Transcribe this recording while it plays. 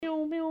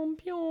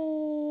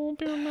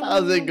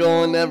How's it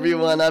going,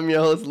 everyone? I'm your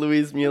host,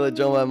 Luis Mula,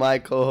 joined by my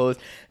co-host,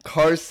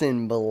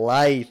 Carson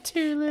Blythe.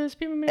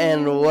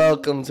 And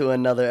welcome to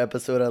another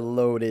episode of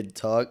Loaded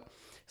Talk.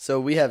 So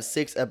we have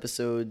 6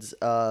 episodes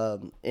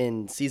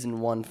in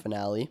Season 1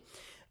 finale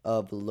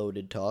of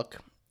Loaded Talk.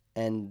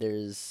 And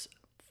there's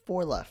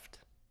 3 left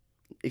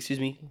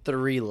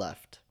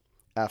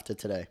after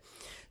today.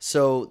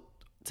 So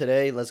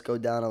today, let's go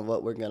down on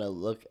what we're going to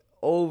look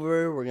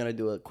over. We're going to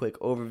do a quick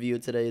overview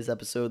of today's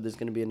episode. There's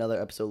going to be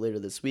another episode later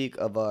this week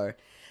of our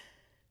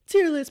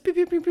tier list.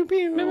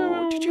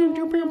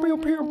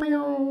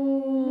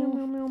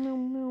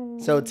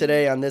 So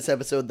today on this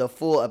episode, the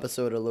full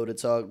episode of Loaded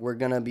Talk, we're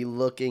going to be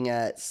looking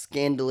at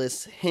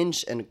scandalous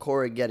Hinch and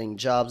Cora getting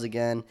jobs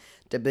again,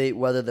 debate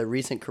whether the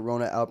recent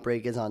corona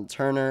outbreak is on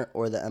Turner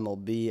or the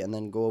MLB, and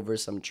then go over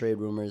some trade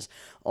rumors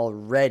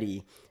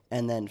already.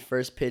 And then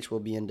first pitch will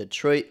be in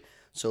Detroit.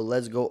 So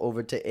let's go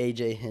over to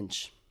AJ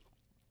Hinch.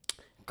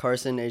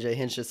 AJ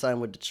Hinch just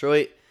signed with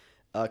Detroit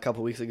a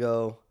couple weeks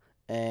ago,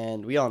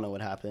 and we all know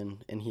what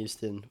happened in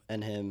Houston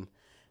and him.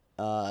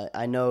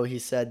 I know he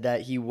said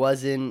he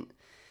wasn't,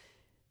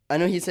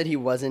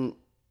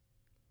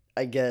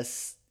 I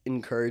guess,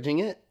 encouraging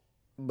it,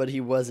 but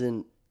he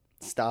wasn't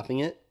stopping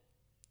it.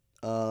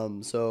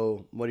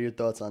 So what are your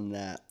thoughts on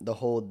that? The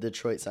whole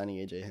Detroit signing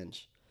AJ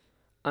Hinch.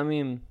 I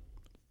mean,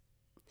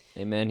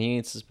 hey man, he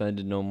ain't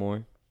suspended no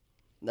more.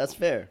 That's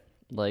fair.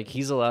 Like,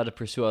 he's allowed to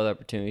pursue other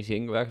opportunities. He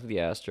can go back to the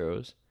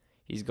Astros.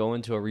 He's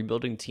going to a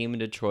rebuilding team in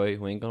Detroit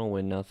who ain't going to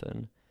win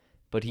nothing.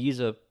 But he's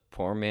a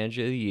poor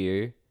manager of the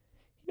year.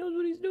 He knows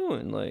what he's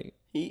doing. Like,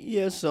 he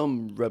has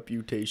some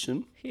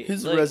reputation.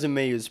 His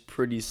resume is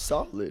pretty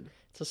solid.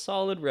 It's a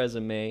solid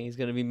resume. He's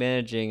going to be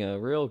managing a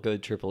real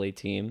good AAA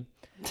team.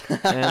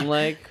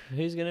 And,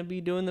 he's going to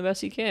be doing the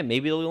best he can.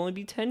 Maybe it'll only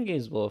be 10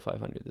 games below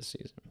 500 this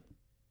season.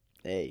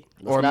 Hey,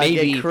 let's not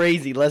get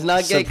crazy. Let's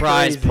not get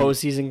surprise crazy.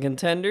 Postseason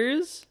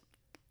contenders.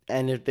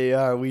 And if they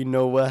are, we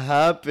know what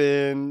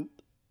happened.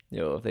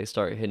 Yo, if they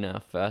start hitting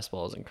out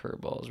fastballs and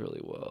curveballs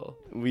really well.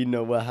 We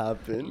know what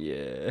happened.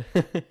 Yeah.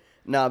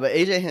 Nah, but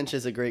AJ Hinch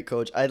is a great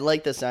coach. I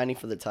like the signing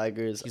for the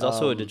Tigers. He's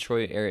also a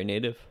Detroit area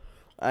native.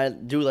 I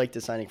do like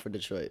the signing for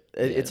Detroit.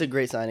 It's a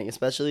great signing,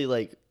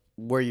 especially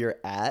where you're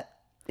at.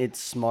 It's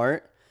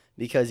smart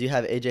because you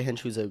have AJ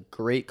Hinch, who's a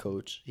great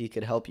coach. He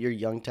could help your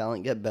young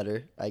talent get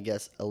better, I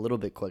guess, a little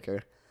bit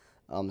quicker.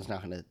 It's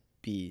not going to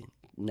be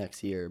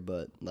next year,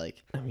 but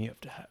you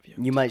have to have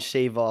you might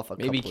shave off a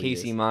maybe couple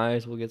Casey years.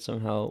 Myers will get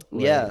some help.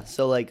 Yeah,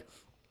 so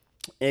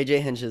AJ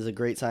Hinch is a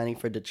great signing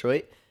for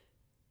Detroit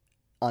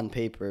on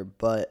paper,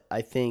 but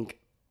I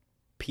think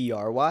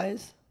PR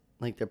wise,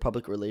 their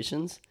public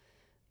relations,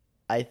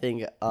 I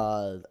think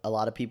a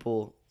lot of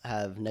people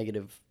have a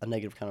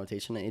negative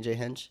connotation to AJ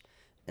Hinch,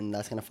 and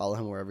that's gonna follow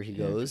him wherever he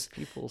goes.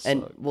 People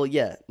and suck. well,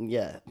 yeah,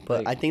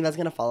 but I think that's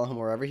gonna follow him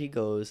wherever he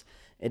goes.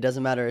 It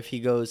doesn't matter if he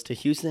goes to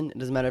Houston. It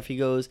doesn't matter if he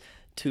goes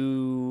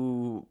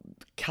to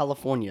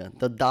California,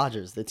 the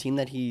Dodgers, the team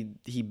that he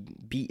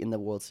beat in the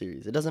World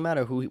Series. It doesn't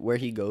matter where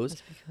he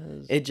goes.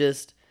 It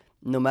just,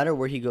 no matter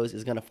where he goes,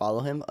 is gonna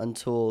follow him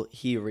until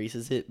he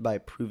erases it by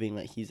proving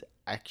that he's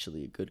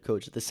actually a good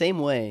coach. The same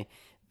way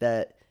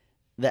that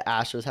the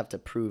Astros have to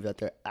prove that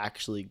they're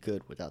actually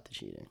good without the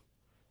cheating.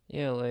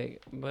 Yeah,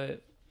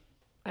 but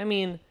I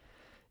mean,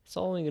 it's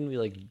only going to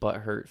be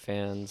butthurt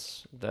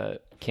fans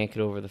that can't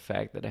get over the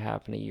fact that it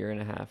happened a year and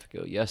a half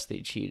ago. Yes, they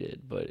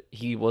cheated, but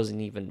he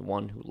wasn't even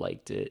one who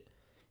liked it.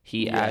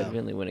 He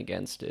adamantly went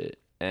against it,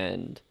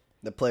 and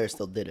the players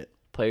still did it.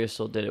 Players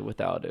still did it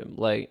without him.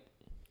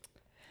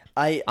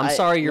 I'm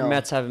sorry your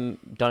Mets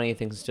haven't done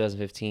anything since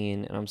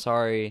 2015, and I'm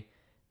sorry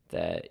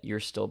that you're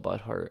still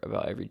butthurt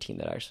about every team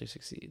that actually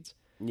succeeds.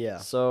 Yeah.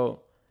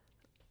 So,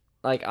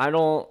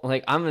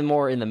 I'm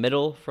more in the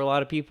middle for a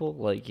lot of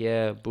people.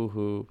 Yeah,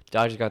 boo-hoo.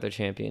 Dodgers got their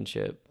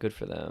championship. Good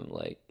for them.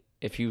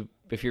 If you're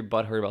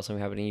butthurt about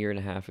something happening a year and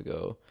a half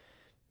ago,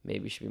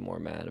 maybe you should be more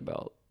mad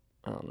about,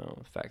 I don't know,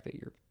 the fact that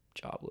you're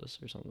jobless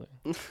or something.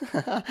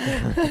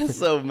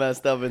 So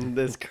messed up in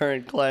this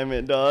current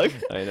climate, dog.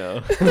 I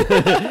know.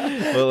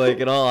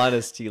 But in all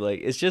honesty,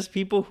 it's just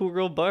people who are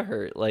real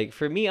butthurt.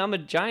 For me, I'm a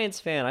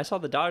Giants fan. I saw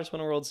the Dodgers win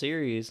a World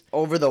Series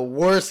over the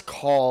worst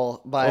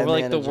call by a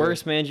manager. The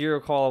worst managerial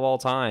call of all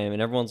time,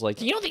 and everyone's like,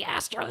 the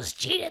Astros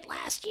cheated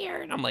last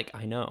year, and I'm like,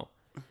 I know.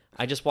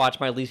 I just watched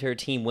my least favorite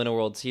team win a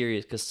World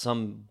Series because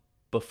some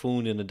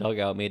buffoon in a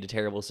dugout made a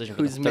terrible decision.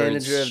 Who's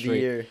manager of the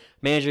year?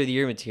 Manager of the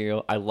year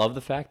material. I love the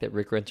fact that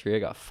Rick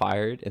Renteria got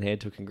fired and they had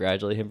to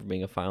congratulate him for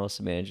being a finalist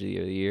to manager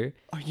of the year.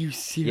 Are you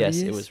serious?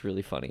 Yes, it was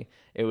really funny.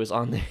 It was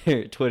on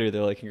their Twitter.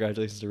 They're like,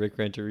 congratulations to Rick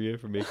Renteria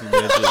for making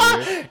manager of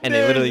the year. And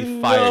they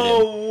literally fired him.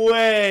 No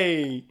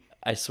way.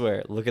 I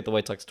swear. Look at the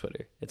White Sox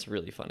Twitter. It's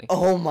really funny.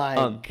 Oh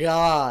my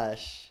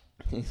gosh.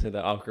 He said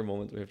that awkward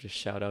moment we have to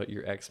shout out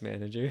your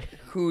ex-manager.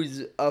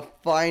 who's a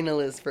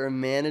finalist for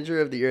manager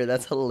of the year.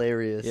 That's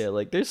hilarious. Yeah,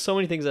 like there's so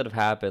many things that have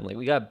happened. Like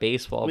we got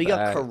baseball. We got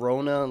back.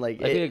 Corona. Like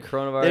we got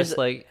coronavirus.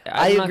 Like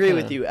I I'm not agree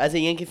gonna- with you. As a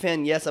Yankee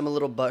fan, yes, I'm a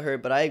little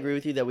butthurt, but I agree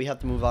with you that we have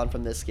to move on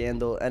from this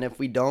scandal. And if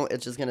we don't,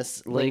 it's just gonna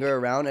linger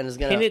around, and it's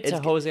gonna Pin it to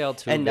it's- Jose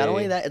Altuve. And not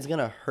only that, it's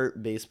gonna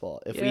hurt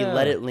baseball if we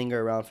let it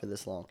linger around for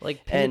this long.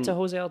 Like pin it to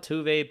Jose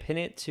Altuve, pin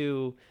it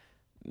to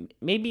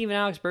maybe even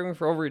Alex Bergman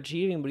for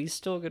overachieving, but he's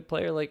still a good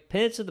player. Like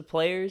pin it to the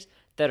players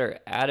that are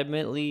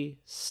adamantly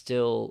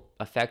still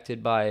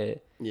affected by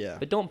it. Yeah.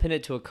 But don't pin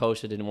it to a coach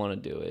that didn't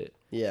want to do it.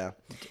 Yeah.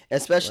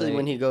 Especially Like-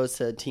 when he goes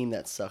to a team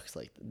that sucks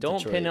like Don't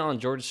Detroit. pin it on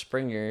George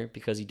Springer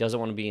because he doesn't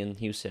want to be in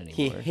Houston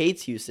He anymore.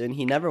 hates Houston.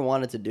 He never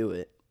wanted to do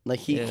it. Like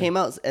he Yeah. came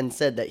out and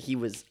said that he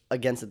was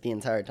against it the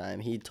entire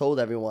time. He told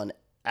everyone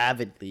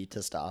avidly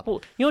to stop.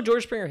 Well, you know what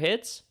George Springer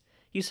hits?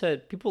 He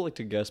said, people like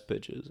to guess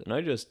pitches, and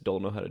I just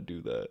don't know how to do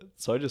that.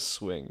 So I just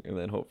swing and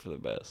then hope for the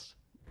best.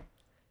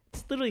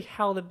 It's literally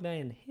how the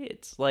man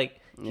hits. Like,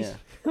 Yeah.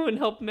 it wouldn't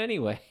help him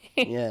anyway.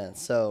 Yeah,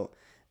 so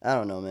I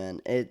don't know,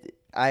 man.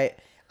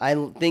 I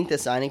think the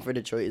signing for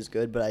Detroit is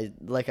good, but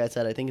like I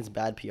said, I think it's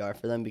bad PR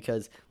for them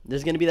because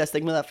there's gonna be that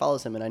stigma that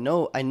follows him, and I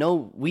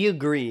know we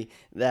agree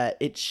that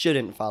it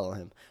shouldn't follow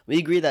him. We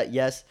agree that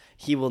yes,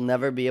 he will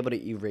never be able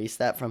to erase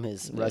that from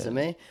his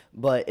resume,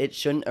 but it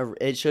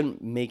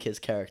shouldn't make his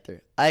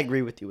character. I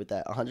agree with you with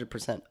that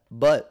 100%,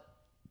 but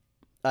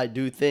I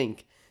do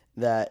think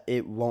that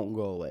it won't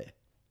go away.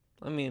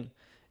 I mean,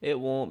 it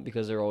won't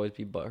because there'll always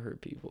be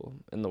butthurt people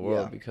in the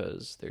world Yeah.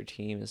 because their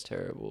team is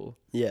terrible.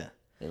 Yeah.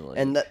 And, like,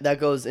 And that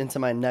goes into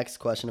my next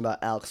question about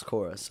Alex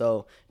Cora.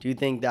 So, do you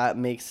think that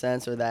makes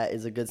sense or that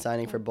is a good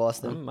signing for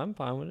Boston? I'm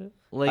fine with it.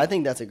 Like, I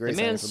think that's a great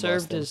the man signing for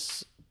served Boston.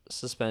 his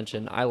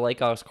suspension. I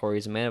like Alex Cora.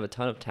 He's a man of a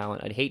ton of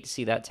talent. I'd hate to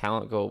see that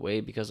talent go away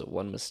because of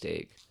one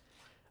mistake.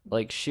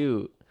 Like,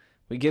 shoot,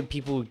 we give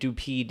people who do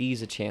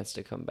PEDs a chance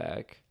to come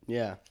back.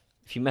 Yeah.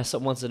 If you mess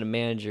up once as a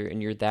manager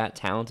and you're that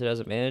talented as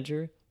a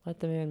manager, let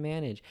the man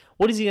manage.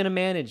 What is he going to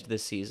manage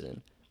this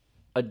season?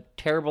 A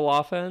terrible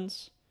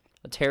offense?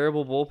 A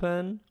terrible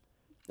bullpen?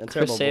 A Chris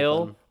terrible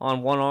Sale bullpen.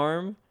 on one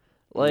arm?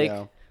 Like,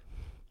 Yeah.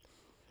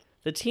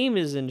 the team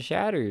is in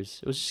shatters.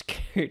 It was just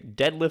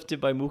deadlifted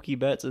by Mookie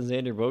Betts and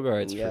Xander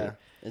Bogaerts. Yeah.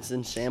 It's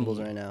in shambles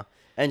right now.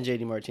 And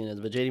JD Martinez,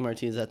 but JD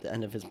Martinez at the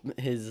end of his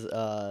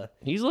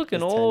He's looking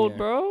his old, tenure.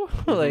 bro.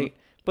 Like,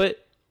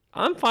 but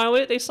I'm fine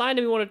with it. They signed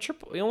him.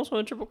 He almost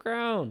won a triple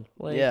crown.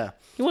 Like, Yeah.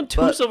 he won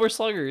two But- Silver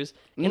Sluggers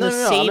in no, the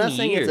no, no, same I'm not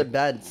saying year. it's a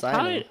bad How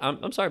signing. did,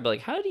 I'm sorry, but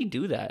like, how did he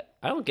do that?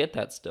 I don't get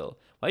that still.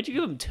 Why'd you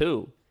give him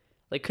two?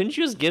 Like, couldn't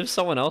you just give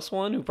someone else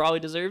one who probably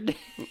deserved it?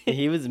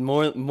 He was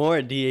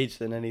more DH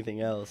than anything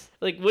else.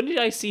 Like, when did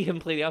I see him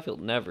play the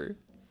outfield? Never.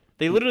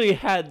 They literally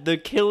had the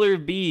killer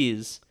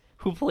bees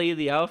who played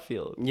the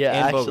outfield. Yeah,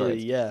 and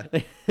actually,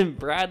 Bogaerts. yeah.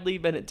 Bradley,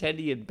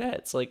 Benintendi, and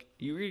Betts. Like,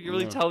 you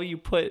really tell me you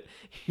put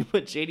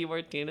JD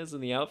Martinez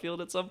in the outfield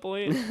at some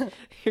point?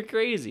 You're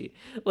crazy.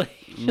 Like,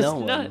 just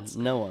nuts.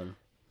 No one.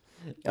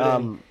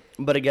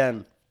 But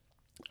again,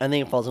 I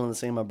think it falls under the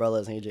same umbrella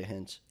as AJ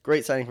Hinch.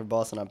 Great signing for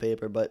Boston on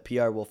paper, but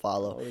PR will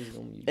follow. Always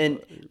gonna be And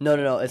butthurt.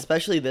 no,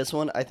 especially this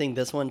one. I think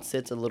this one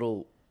sits a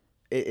little.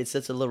 It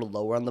sits a little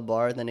lower on the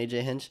bar than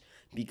AJ Hinch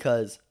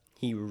because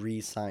he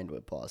re-signed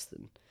with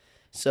Boston.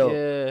 So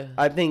Yeah.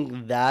 I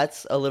think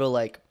that's a little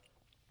like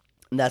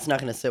that's not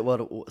going to sit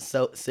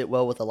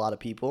well with a lot of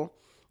people,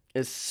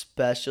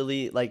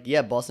 especially like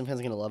Boston fans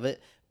are going to love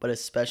it, but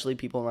especially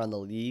people around the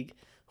league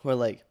who are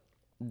like,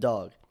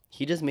 dog,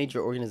 he just made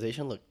your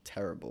organization look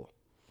terrible,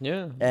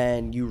 Yeah.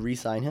 and you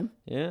re-sign him.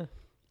 Yeah.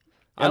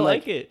 I And,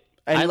 like it.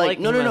 And I like,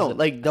 no, him as a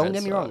like don't Red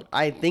get me wrong. Sox.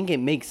 I think it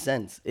makes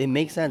sense. It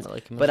makes sense. I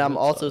like him But as a I'm Red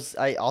also Sox.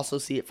 I also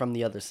see it from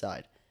the other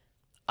side.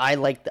 I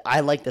like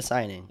the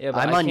signing. Yeah, but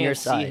I'm I on can't your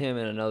see side. him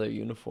in another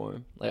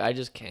uniform. Like, I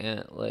just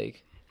can't.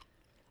 Like,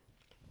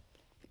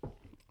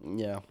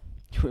 Yeah.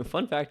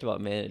 fun fact about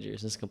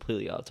managers, this is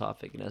completely off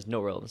topic and has no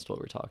relevance to what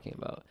we're talking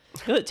about.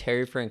 You know that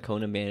Terry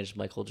Francona managed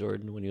Michael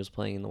Jordan when he was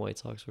playing in the White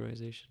Sox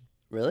organization?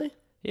 Really?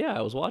 Yeah,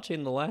 I was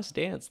watching The Last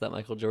Dance, that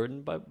Michael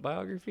Jordan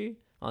biography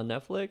on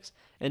Netflix,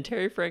 and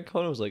Terry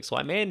Francona was like, so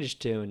I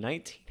managed him in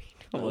 1980.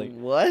 I'm like,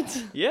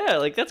 What? yeah,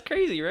 like, that's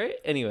crazy, right?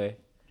 Anyway,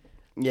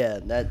 Yeah,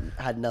 that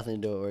had nothing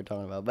to do with what we're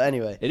talking about. But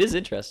anyway, it is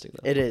interesting,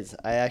 though. it is.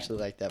 I actually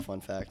like that fun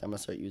fact. I'm gonna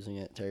start using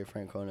it. Terry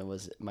Francona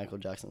was Michael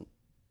Jackson.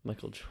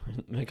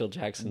 Michael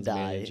Jackson's Die.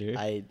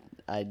 manager.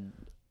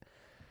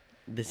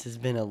 This has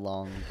been a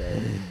long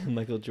day.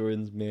 Michael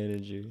Jordan's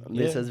manager.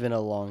 This Yeah. has been a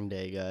long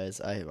day, guys.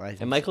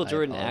 And Michael I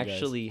Jordan apologize.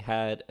 actually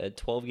had a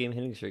 12-game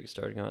hitting streak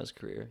starting out his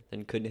career,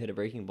 then couldn't hit a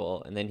breaking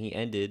ball, and then he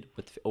ended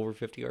with over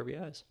 50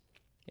 RBIs.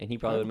 And he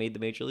probably would have made the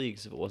major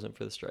leagues if it wasn't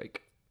for the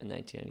strike in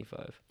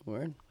 1995.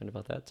 Word. Think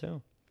about that,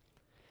 too.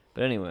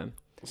 But anyway,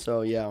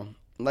 So yeah,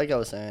 like I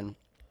was saying,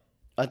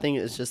 I think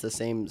it's just the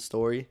same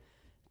story,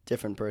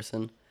 different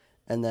person,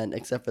 and then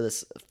except for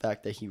this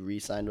fact that he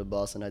re-signed with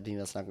Boston, I think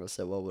that's not going to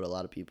sit well with a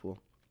lot of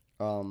people.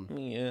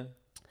 yeah.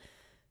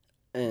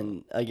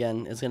 And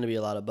again, it's going to be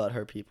a lot of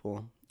butthurt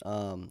people.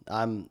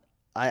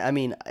 I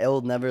mean,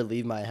 it'll never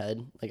leave my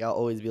head. Like, I'll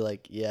always be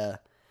like, yeah,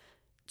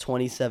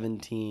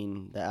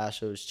 2017, the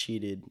Astros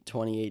cheated.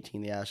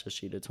 2018, the Astros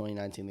cheated.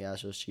 2019, the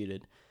Astros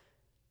cheated.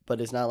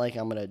 But it's not like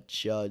I'm going to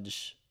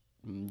judge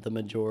the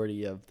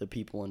majority of the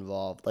people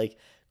involved. Like,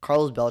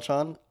 Carlos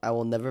Beltran, I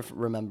will never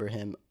remember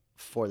him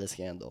for the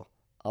scandal.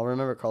 I'll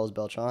remember Carlos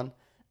Beltran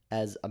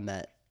as a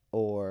Met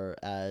or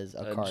as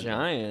a Cardinal.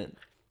 Giant.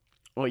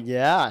 Well,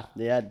 yeah,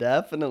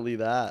 definitely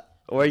that.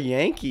 Or a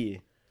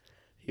Yankee.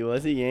 He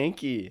was a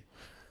Yankee.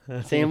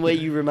 Same way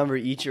you remember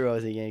Ichiro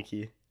as a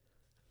Yankee.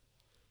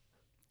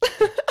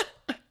 I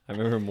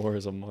remember more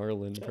as a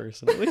Marlin,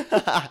 personally.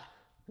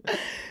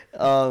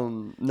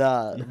 Nah,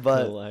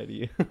 but No lie to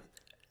you.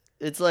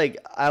 it's like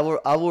I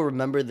will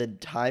remember the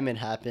time it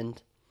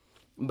happened,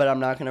 but I'm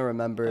not gonna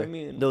remember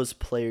those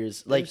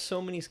players. Like, there's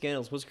so many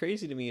scandals. What's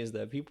crazy to me is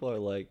that people are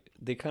like,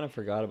 they kind of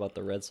forgot about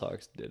the Red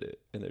Sox did it,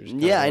 and they're just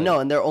I know,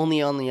 and they're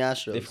only on the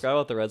Astros. They forgot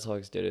about the Red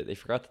Sox did it. They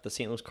forgot that the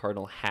St. Louis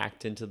Cardinal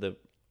hacked into the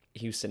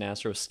Houston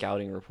Astros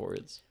scouting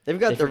reports. They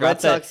forgot the Red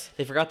Sox.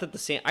 They forgot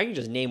that I can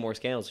just name more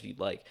scandals if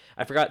you'd like.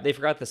 They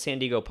forgot the San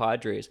Diego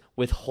Padres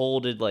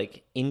withholded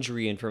like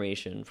injury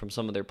information from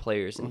some of their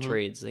players in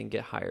trades so they can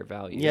get higher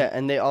value. Yeah,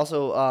 and they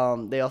also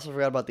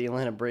forgot about the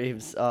Atlanta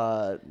Braves.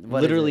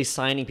 Literally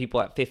signing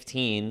people at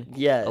 15.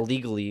 Yeah.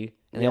 Illegally.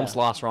 And they almost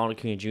lost Ronald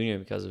Acuna Jr.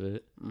 because of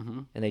it. Mm-hmm.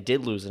 And they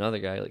did lose another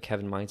guy, like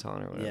Kevin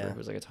Maiton or whatever, who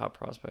was like a top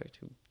prospect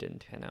who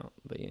didn't pan out.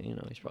 But, yeah,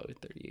 he's probably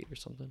 38 or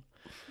something.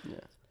 Yeah.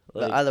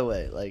 Like, but either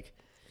way, like...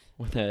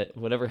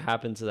 Whatever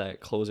happened to that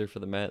closer for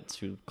the Mets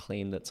who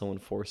claimed that someone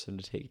forced him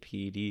to take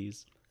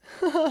PEDs?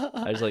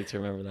 I just like to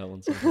remember that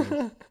one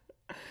sometimes.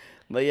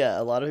 But,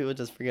 yeah, a lot of people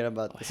just forget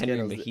about the Henry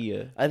scandals.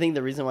 Mejia. I think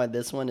the reason why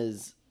this one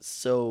is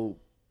so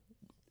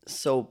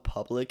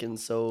public and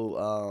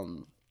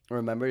so...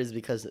 remembered is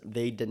because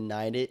they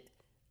denied it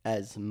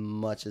as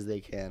much as they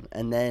can,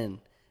 and then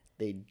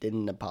they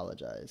didn't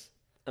apologize.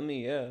 I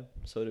mean, yeah,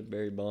 so did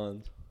Barry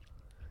Bonds.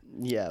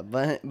 Yeah,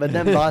 but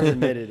then Bonds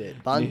admitted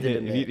it. Bonds did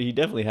admit. He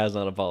definitely has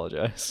not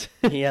apologized.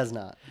 He has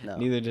not. No.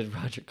 Neither did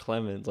Roger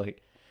Clemens.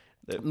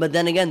 But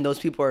then again, those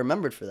people are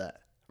remembered for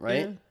that,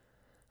 right? Yeah.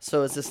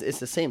 So it's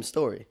the same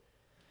story.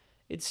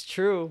 It's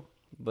true,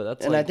 but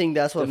that's and I think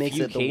that's what makes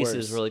it the cases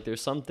worst. where like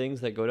there's some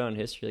things that go down in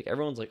history. Like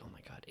everyone's like, oh my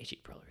god,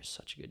 AJ Preller is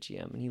such a good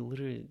GM, and he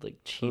literally like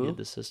cheated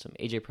the system.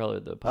 AJ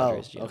Preller, the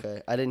Padres GM.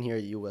 Okay, I didn't hear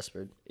you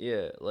whispered.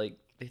 Yeah, like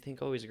they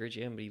think he's a great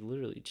GM, but he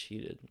literally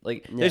cheated.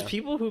 Like there's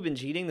people who've been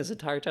cheating this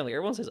entire time. Like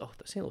everyone says, oh,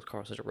 the St. Louis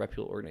Cardinals is such a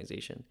reputable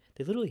organization.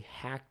 They literally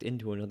hacked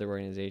into another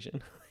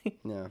organization.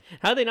 Yeah.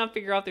 How did they not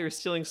figure out they were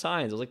stealing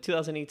signs? It was like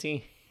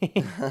 2018. They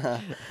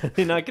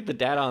did not get the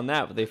data on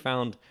that, but they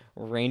found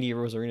Randy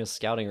Rosarena's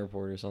scouting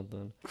report or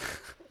something.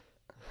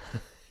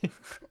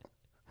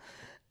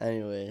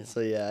 Anyway, so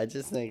yeah, I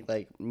just think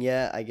like,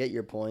 yeah, I get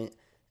your point.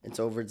 It's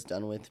over, it's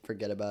done with.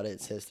 Forget about it.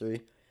 It's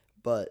history.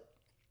 But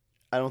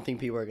I don't think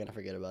people are gonna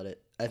forget about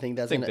it. I think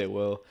that's. I think they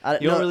will.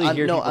 You don't really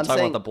hear people talk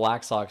about the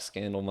Black Sox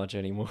scandal much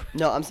anymore.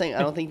 No, I'm saying I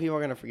don't think people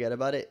are gonna forget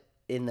about it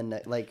in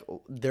the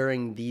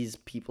during these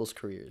people's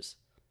careers.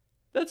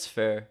 That's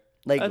fair.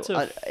 Like that's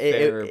a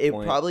fair it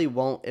point. probably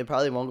won't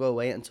go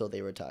away until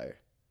they retire.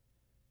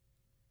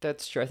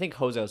 That's true. I think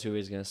Jose Altuve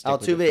is gonna stick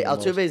with it.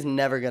 Altuve's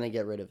never gonna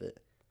get rid of it.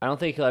 I don't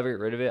think he'll ever get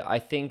rid of it. I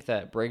think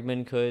that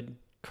Bregman could.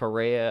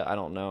 Correa, I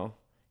don't know.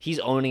 He's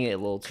owning it a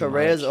little too much.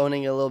 Correa's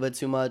owning it a little bit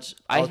too much.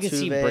 I can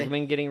see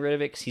Bregman getting rid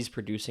of it because he's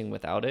producing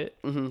without it.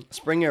 Mm-hmm.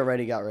 Springer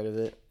already got rid of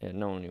it. Yeah,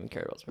 no one even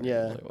cared about Springer.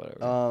 Yeah. Like,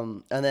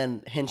 whatever. And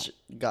then Hinch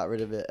got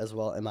rid of it as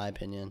well, in my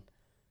opinion.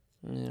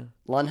 Yeah.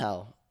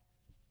 Lunhow.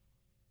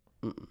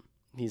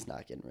 He's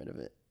not getting rid of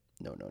it.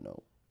 No.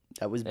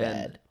 That was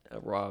bad.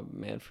 And, Rob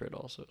Manfred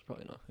also is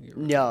probably not going to get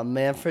rid of it. Yeah,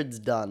 Manfred's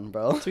done,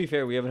 bro. To be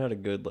fair, we haven't had a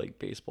good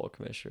baseball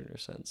commissioner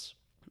since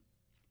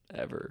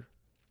ever.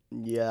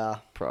 Yeah.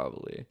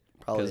 Probably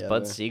because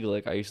Bud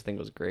Selig, I used to think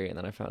was great, and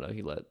then I found out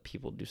he let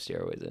people do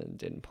steroids and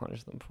didn't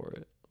punish them for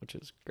it, which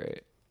is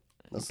great.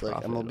 That's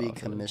like MLB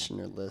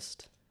commissioner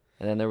list.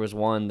 And then there was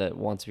one that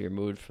wants to be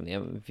removed from the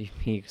MVP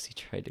because he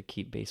tried to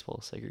keep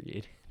baseball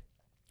segregated.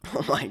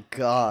 Oh my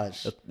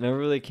gosh!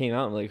 Remember they came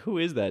out and like, who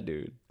is that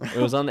dude? It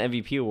was on the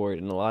MVP award,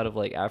 and a lot of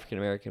African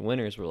American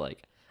winners were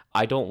like,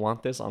 I don't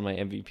want this on my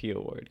MVP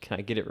award. Can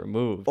I get it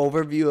removed?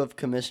 Overview of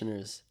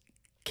commissioners: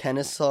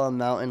 Kennesaw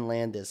Mountain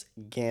Landis,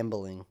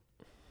 gambling.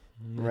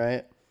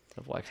 Right.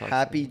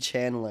 Happy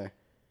Chandler.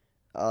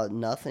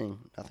 Nothing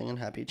on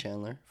Happy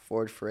Chandler.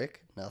 Ford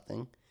Frick,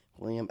 nothing.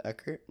 William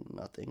Eckert,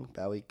 nothing.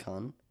 Bowie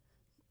Kun.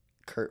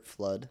 Kurt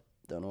Flood,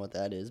 don't know what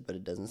that is, but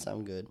it doesn't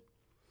sound good.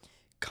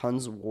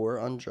 Kun's War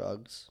on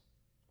Drugs.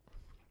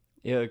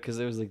 Yeah, because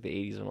there was the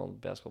 80s when all the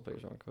basketball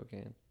players were on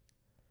cocaine.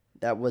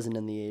 That wasn't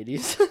in the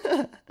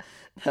 80s.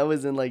 That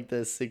was in the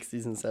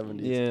 60s and 70s.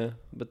 Yeah,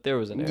 but there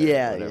was an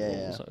era when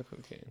everyone was on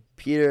cocaine.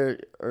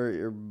 Peter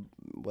or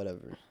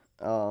whatever.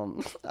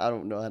 I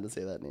don't know how to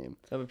say that name.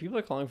 No, but people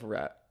are calling for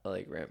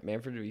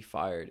Manfred to be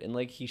fired, and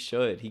he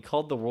should. He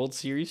called the World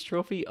Series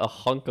trophy a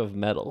hunk of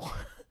metal.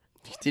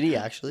 Did he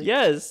actually?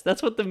 Yes,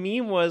 that's what the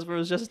meme was, where it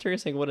was Justin Turner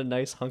saying, "What a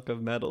nice hunk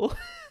of metal,"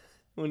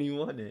 when he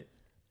won it.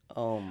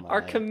 Oh my.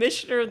 Our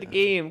commissioner of the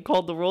game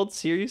called the World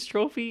Series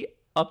trophy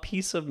a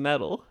piece of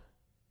metal.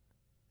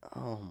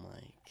 Oh my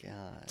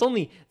god. It's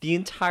only the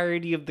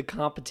entirety of the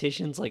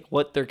competitions, like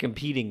what they're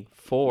competing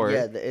for.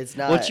 Yeah, it's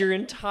not. What your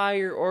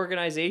entire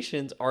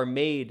organizations are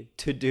made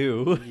to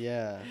do.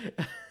 Yeah.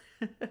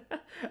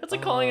 That's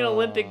like calling an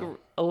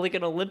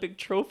Olympic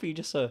trophy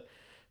just a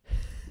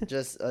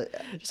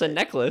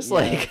necklace. Yeah.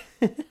 Like,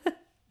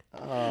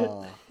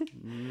 oh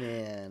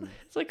man.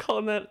 it's like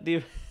calling that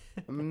the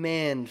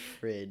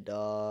Manfred,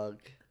 dog.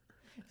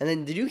 And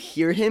then did you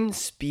hear him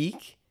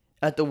speak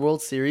at the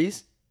World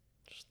Series?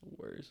 just the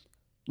worst.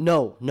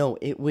 No,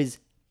 it was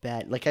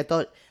bad. Like I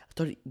thought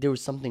there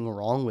was something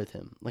wrong with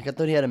him. Like I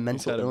thought he had a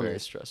mental He's had a very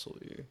illness. stressful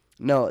year.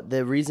 No,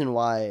 the reason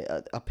why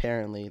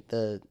apparently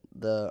the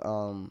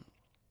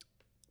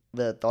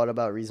thought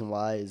about reason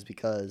why is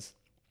because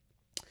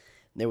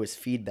there was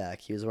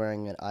feedback. He was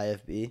wearing an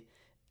IFB,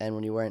 and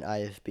when you wear an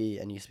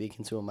IFB and you speak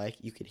into a mic,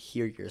 you could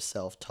hear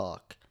yourself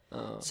talk.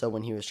 Oh. So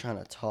when he was trying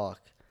to talk,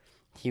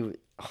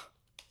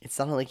 it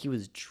sounded like he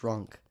was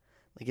drunk.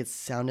 Like it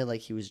sounded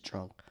like he was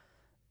drunk.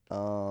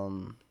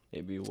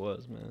 Maybe it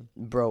was, man.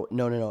 Bro,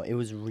 no. It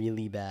was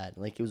really bad.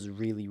 Like it was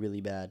really,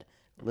 really bad.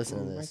 Listen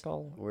to this.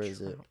 Where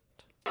is it?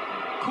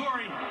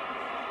 Corey,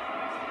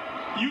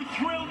 you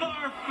thrilled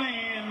our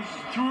fans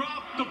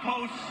throughout the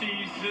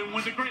postseason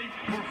with a great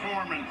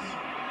performance.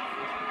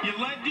 You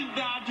led the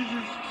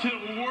Dodgers to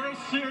a World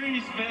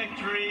Series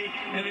victory,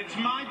 and it's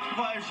my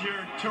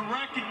pleasure to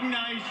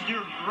recognize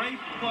your great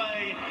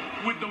play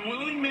with the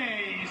Willie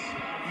Mays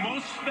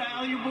Most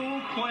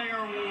Valuable Player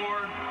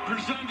Award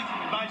presented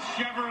by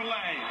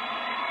Chevrolet.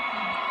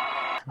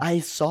 I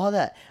saw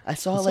that. I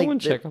saw Can like someone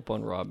check up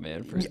on Rob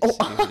Manfred. Oh,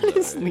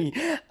 honestly,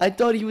 I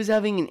thought he was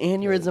having an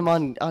aneurysm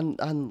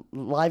on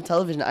live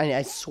television.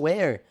 I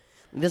swear,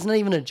 that's not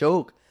even a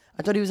joke.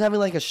 I thought he was having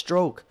like a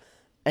stroke,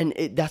 and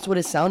that's what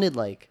it sounded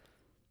like.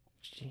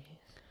 Jeez.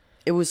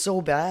 It was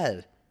so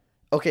bad.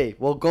 Okay,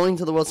 well, going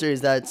to the World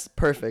Series, that's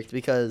perfect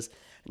because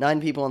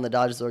 9 people on the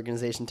Dodgers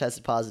organization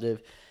tested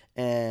positive,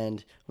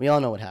 and we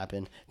all know what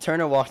happened.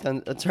 Turner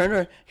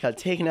got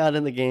taken out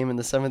in the game in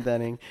the 7th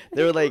inning.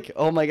 They were like,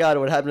 "Oh my God,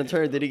 what happened to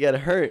Turner? Did he get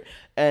hurt?"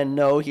 And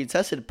no, he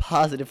tested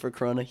positive for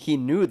corona. He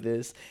knew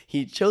this.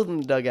 He chilled in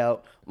the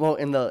dugout, well,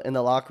 in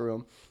the locker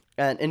room,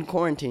 and in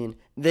quarantine.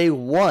 They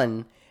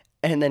won,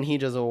 and then he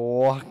just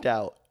walked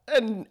out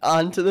and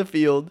onto the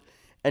field.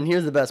 And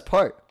here's the best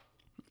part: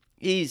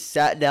 he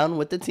sat down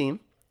with the team,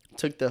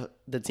 took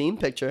the team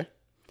picture,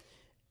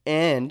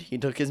 and he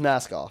took his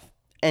mask off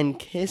and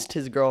kissed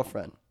his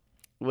girlfriend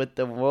with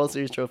the World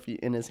Series trophy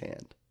in his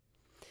hand.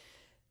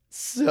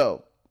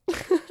 So,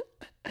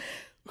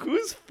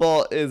 whose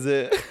fault is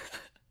it?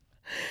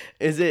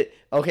 Is it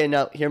okay?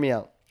 Now, hear me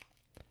out.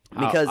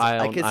 Because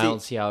I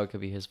don't see how it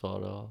could be his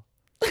fault at all.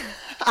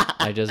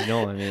 I just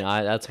know. I mean,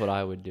 that's what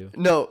I would do.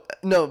 No,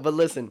 but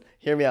listen,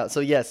 hear me out. So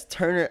yes,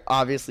 Turner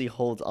obviously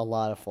holds a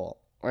lot of fault,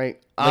 right?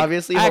 Like,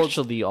 Obviously,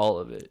 actually, all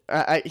of it.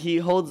 he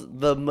holds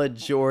the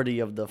majority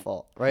of the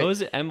fault, right? How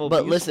is it MLB's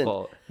But listen,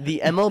 fault?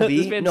 the This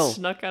MLB, man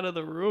snuck out of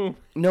the room.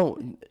 no,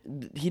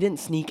 he didn't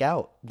sneak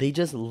out. They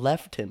just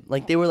left him.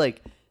 Like they were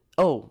like,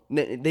 oh,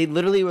 they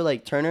literally were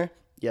like, Turner,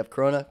 you have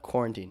corona,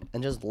 quarantine,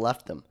 and just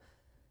left him,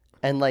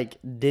 and like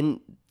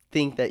didn't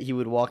think that he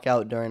would walk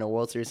out during a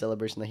World Series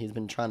celebration that he's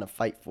been trying to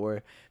fight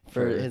for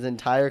his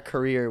entire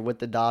career with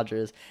the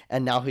Dodgers,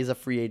 and now he's a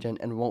free agent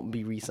and won't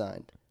be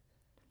re-signed.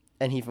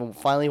 And he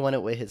finally went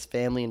it with his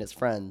family and his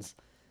friends.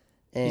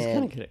 And He's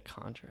gonna get a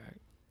contract.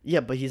 yeah,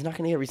 but he's not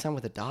gonna get re-signed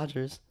with the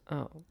Dodgers.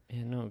 Oh,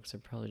 yeah, no, because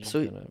they're probably just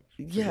So gonna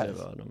yeah, forget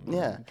about him.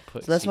 yeah. and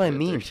put So that's what I Seager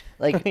mean. third.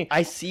 Like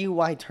I see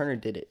why Turner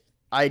did it.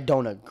 I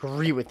don't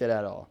agree with it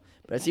at all,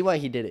 but I see why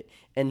he did it.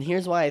 And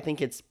here's why I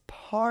think it's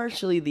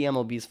partially the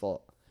MLB's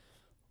fault.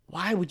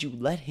 Why would you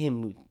let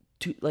him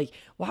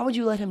why would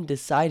you let him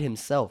decide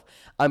himself?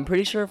 I'm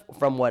pretty sure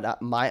from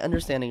what my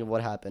understanding of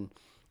what happened,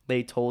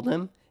 they told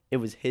him it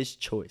was his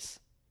choice.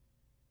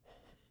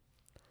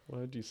 Why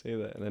would you say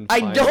that? And then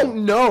I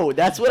don't know.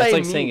 That's what That's I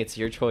like mean. saying it's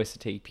your choice to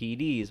take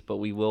PEDs, but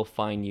we will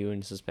fine you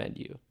and suspend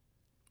you.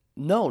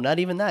 No, not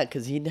even that,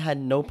 because he had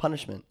no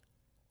punishment.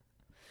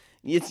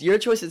 It's your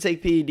choice to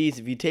take PEDs.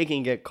 If you take it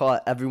and get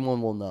caught,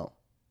 everyone will know.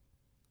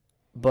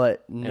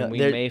 But no, And we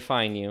may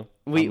fine you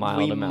a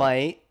mild amount.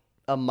 might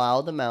a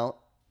mild amount,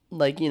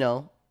 like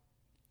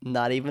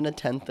not even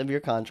 1/10 of your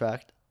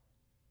contract,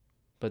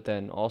 But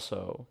then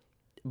also,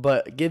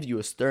 but give you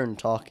a stern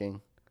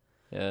talking,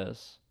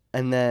 yes.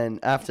 and then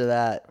after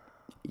that,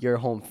 you're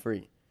home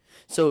free.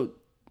 So,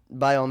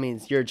 by all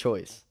means, your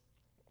choice.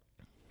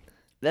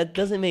 That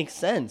doesn't make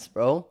sense,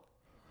 bro.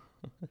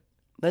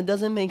 That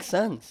doesn't make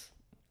sense.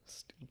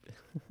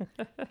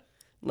 Stupid.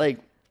 Like,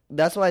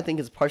 that's why I think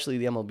it's partially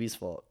the MLB's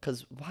fault.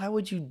 Because why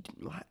would you...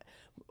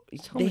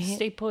 Tell him to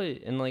stay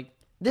put and like.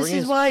 This bring is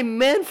his- why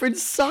Manfred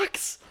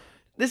sucks.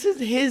 This is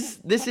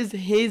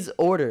his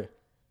order.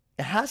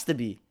 It has to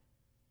be.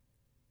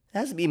 It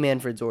has to be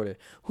Manfred's order.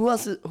 Who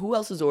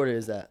else's order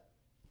is that?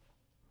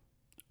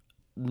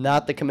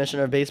 Not the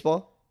commissioner of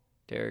baseball?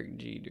 Derek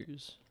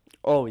Jeters.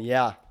 Oh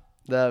yeah.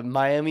 the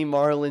Miami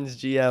Marlins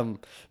GM,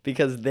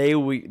 because they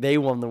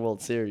won the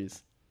World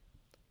Series.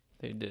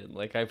 They did,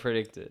 like I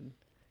predicted.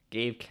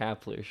 Gabe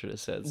Kapler should have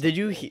said something.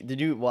 Did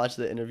you watch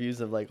the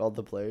interviews of like all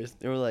the players?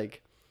 They were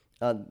like,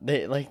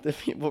 they like the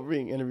people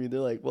being interviewed. They're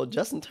like, well,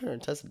 Justin Turner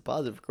tested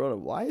positive for corona.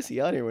 Why is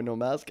he out here with no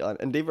mask on?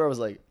 And Dave Rowe was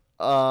like,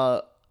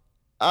 I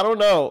don't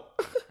know.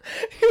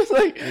 he was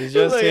like,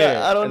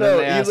 here. I don't And then know.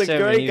 they He's asked a him,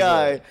 and great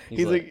guy.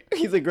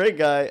 He's a great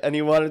guy, and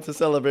he wanted to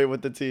celebrate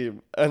with the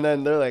team. And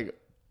then they're like,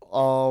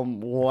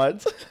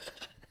 what?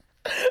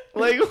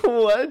 Like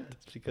what?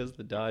 It's because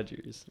the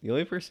Dodgers. The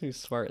only person who's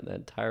smart in that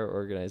entire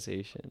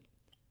organization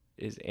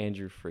is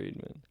Andrew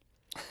Friedman.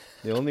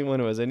 The only one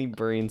who has any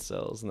brain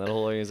cells in that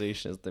whole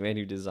organization is the man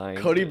who designed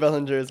Cody it.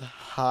 Bellinger is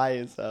high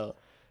as hell.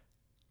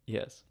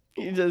 Yes.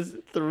 He just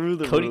threw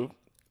the roof.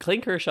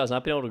 Clayton Kershaw's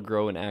not been able to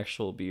grow an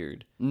actual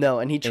beard. No,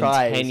 and he In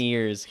tries. 10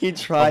 years He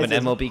tries of an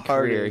his MLB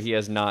career, hardest. he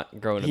has not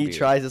grown a He beard.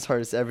 tries his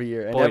hardest every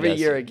year, and Boy, every does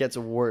year he. it gets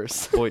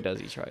worse. Boy, does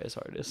he try his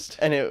hardest.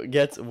 And it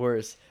gets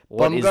worse.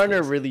 What is Bumgarner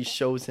this? really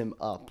shows him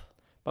up.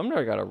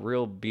 Bumgarner got a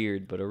real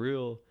beard, but a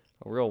real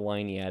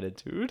whiny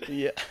attitude.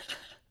 Yeah.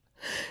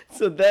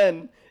 So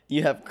then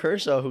you have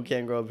Kershaw, who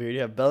can't grow a beard.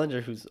 You have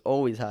Bellinger, who's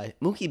always high.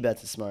 Mookie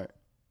Betts is smart.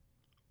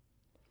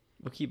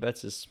 Mookie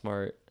Betts is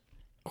smart.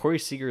 Corey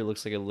Seager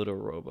looks like a little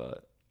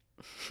robot.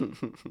 I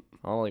don't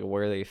know like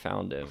where they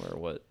found him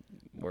or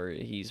where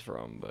he's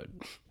from, but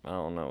I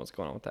don't know what's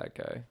going on with that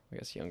guy. I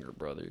guess younger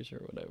brothers or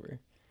whatever.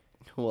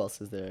 Who else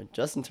is there?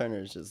 Justin Turner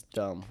is just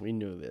dumb. We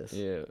knew this.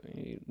 Yeah,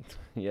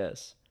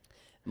 yes.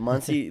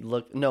 Muncy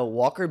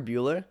Walker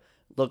Buehler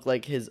looked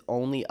like his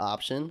only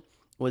option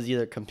was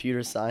either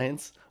computer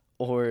science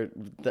or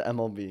the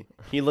MLB.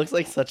 He looks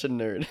like such a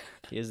nerd.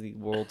 He is the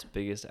world's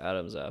biggest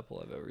Adam's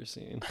apple I've ever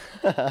seen.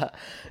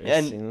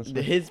 And seen this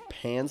one? his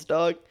pants,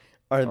 dog,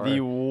 are the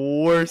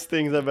worst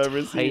things I've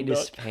ever seen. Dog.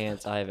 Tightest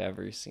pants I've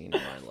ever seen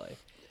in my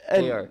life.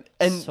 And, They are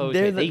and so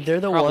they're tight. the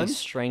probably ones.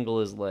 strangle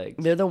his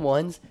legs. They're the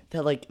ones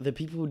that like the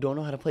people who don't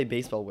know how to play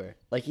baseball wear.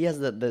 Like he has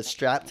the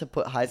strap to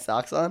put high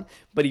socks on,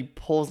 but he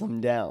pulls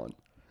them down.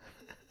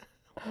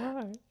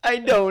 Why? I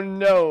don't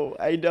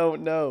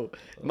know.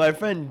 My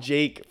friend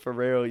Jake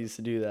Ferrero used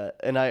to do that,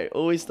 and I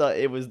always thought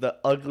it was the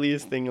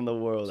ugliest thing in the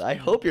world. I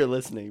hope you're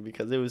listening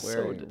because it was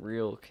Wearing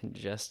real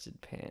congested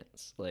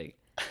pants, like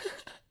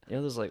you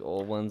know those like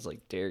old ones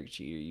like Derek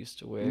Jeter used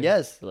to wear.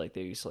 Yes. Like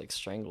they used to like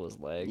strangle his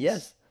legs.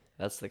 Yes.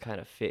 That's the kind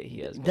of fit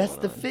he has. That's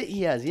going the on. fit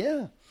he has,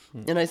 yeah.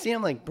 And I see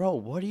him like, bro,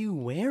 what are you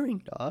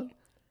wearing, dog?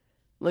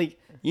 Like,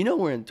 you know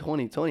we're in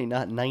 2020,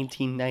 not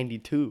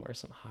 1992. Wear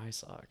some high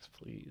socks,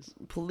 please.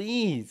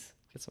 Please.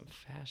 Get some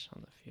fashion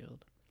on the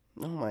field.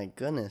 Oh my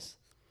goodness.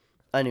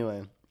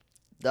 Anyway,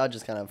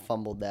 Dodgers kind of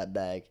fumbled that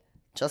bag.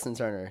 Justin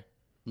Turner,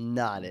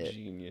 not it.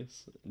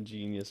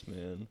 Genius,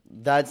 man.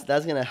 That's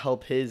gonna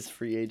help his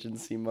free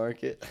agency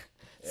market.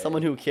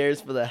 Someone who cares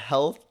for the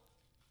health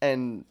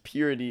and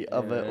purity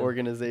of an Yeah.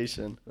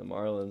 organization. The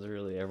Marlins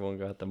really, everyone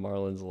got the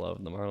Marlins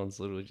love. The Marlins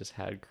literally just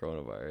had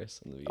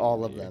coronavirus in the beginning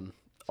All of of the year. them.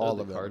 So All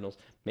did of the them. Cardinals.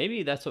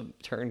 Maybe that's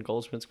what turned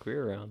Goldschmidt's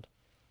career around.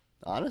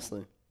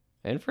 Honestly.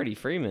 And Freddie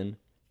Freeman.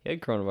 He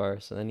had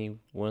coronavirus, and then he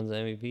won the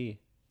MVP.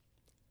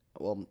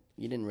 Well,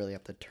 you didn't really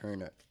have to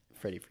turn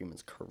Freddie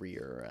Freeman's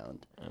career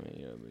around. I mean,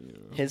 yeah, but you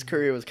know. His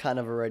career was kind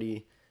of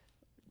already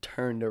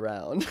turned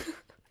around.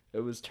 It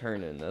was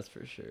turning, that's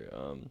for sure.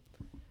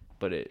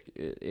 But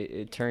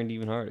it turned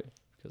even harder.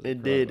 'Cause of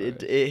It did.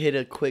 coronavirus. It hit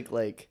a quick,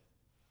 like,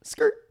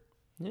 skirt.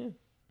 Yeah.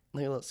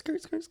 Like a little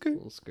skirt.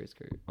 Little skirt.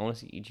 I want to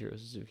see Ichiro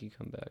Suzuki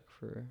come back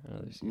for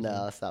another season.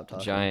 Nah, stop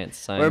talking. Giants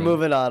sign We're him.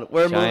 moving on.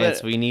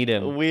 Giants, we need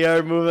him. We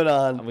are moving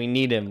on. We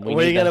need him. Where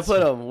are you gonna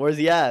put him? Where's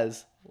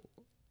Yaz?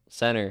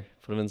 Center.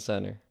 Put him in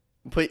center.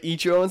 Put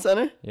Ichiro in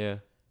center? Yeah.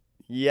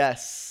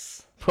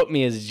 Yes. Put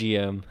me as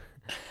GM.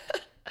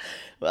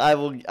 I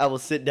will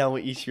sit down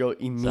with Ichiro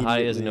immediately.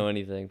 Sahai doesn't know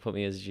anything. Put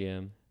me as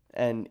GM.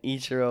 And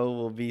Ichiro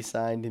will be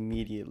signed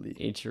immediately.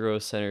 Ichiro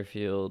center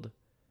field.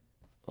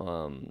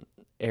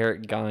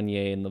 Eric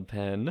Gagne in the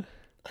pen.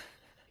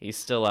 He's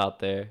still out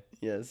there.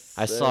 Yes.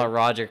 I sir. saw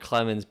Roger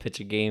Clemens pitch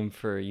a game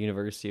for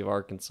University of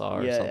Arkansas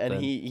or Yeah, something.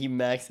 and he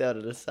maxed out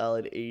at a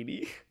solid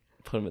 80.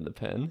 Put him in the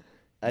pen.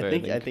 I Better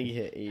think than he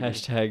hit 80.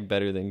 Hashtag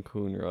better than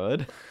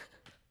Coonrod.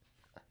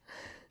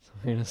 So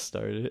we're gonna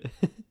start it.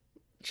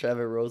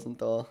 Trevor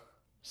Rosenthal.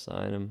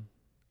 Sign him.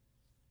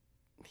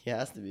 He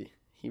has to be.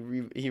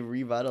 He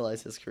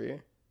revitalized his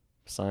career.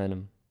 Sign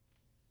him.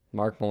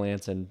 Mark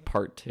Melanson,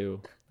 part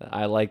 2.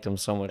 I liked him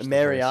so much. the first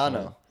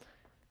Mariano. time.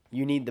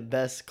 You need the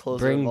best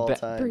closer of all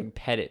time. Bring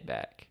Pettit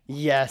back.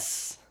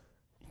 Yes.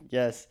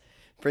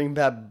 Bring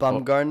back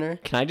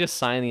Bumgarner. Can I just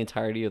sign the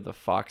entirety of the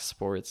Fox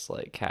Sports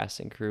like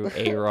casting crew?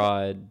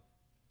 A-Rod,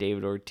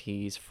 David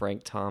Ortiz,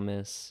 Frank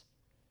Thomas.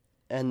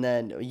 And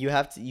then you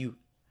have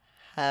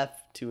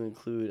to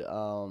include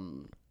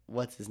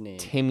what's his name?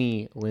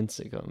 Timmy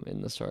Lincecum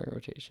in the starting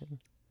rotation.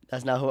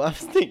 That's not who I was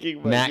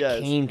thinking, but Matt yes.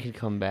 Cain could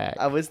come back.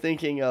 I was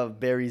thinking of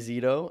Barry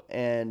Zito,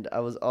 and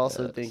I was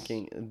also Yes.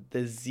 thinking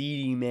the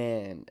ZD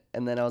man,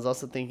 and then I was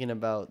also thinking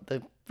about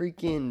the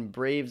freaking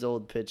Braves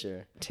old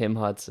pitcher. Tim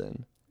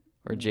Hudson.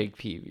 or Jake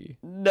Peavy?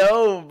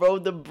 No, bro,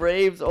 the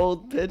Braves'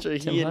 old pitcher.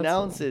 Tim He Hudson.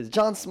 announces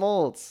John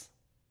Smoltz.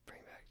 Bring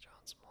back John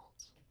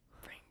Smoltz.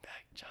 Bring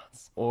back John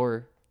Smoltz.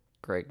 Or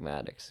Greg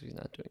Maddux, if he's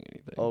not doing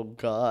anything. Oh,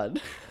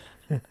 God.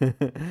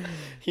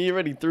 He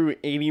already threw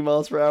 80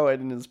 miles per hour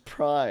in his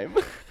prime.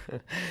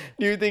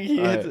 Do you think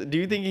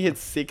he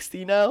hits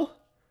 60 now?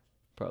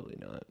 Probably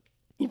not.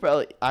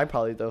 I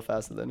probably throw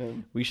faster than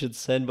him. We should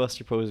send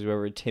Buster Posey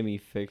wherever Timmy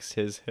fixed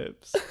his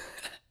hips.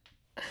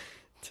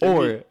 Timmy-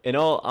 Or, in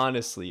all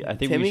honesty, I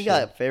think Timmy we should.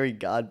 got fairy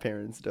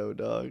godparents though,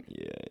 dog.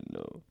 Yeah, I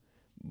know.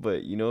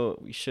 But you know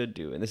what we should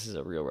do, and this is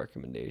a real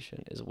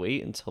recommendation, is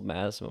wait until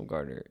Madison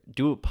Bumgarner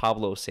do a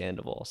Pablo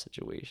Sandoval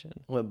situation.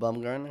 What,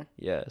 Bumgarner?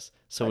 Yes.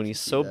 So I when can he's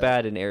see so that.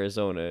 bad in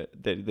Arizona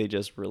that they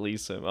just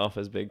release him off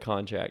his big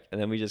contract,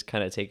 and then we just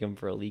kind of take him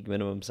for a league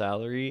minimum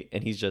salary,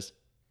 and he's just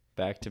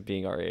back to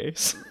being our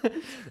ace.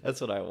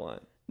 That's what I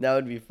want. That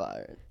would be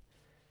fire.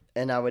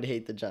 And I would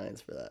hate the Giants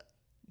for that.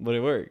 But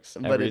it works.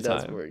 But every it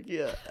does time. work.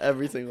 Yeah,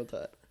 every single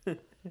time.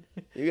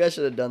 You guys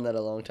should have done that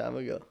a long time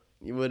ago.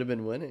 You would have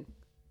been winning.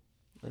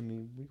 I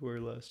mean, we were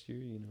last year,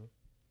 you know,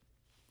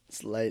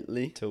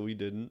 Slightly. till we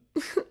didn't.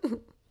 All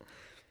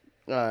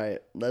right,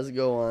 let's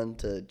go on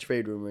to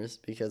trade rumors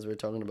because we're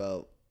talking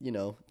about,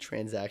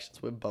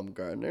 transactions with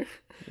Bumgarner.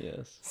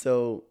 Yes.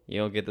 So, You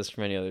don't get this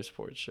from any other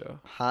sports show.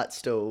 hot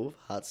stove,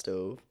 That's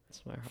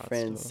my hot stove.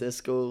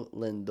 Francisco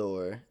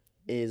Lindor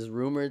is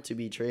rumored to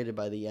be traded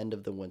by the end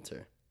of the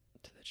winter.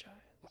 To the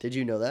Giants. Did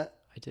you know that?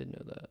 I did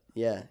know that.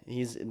 Yeah,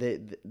 he's He's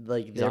they're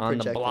on the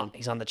projecting. block.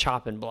 He's on the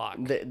chopping block.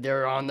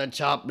 They're on the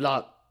chop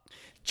block.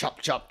 Chop,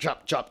 chop,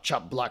 chop, chop,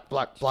 chop, block,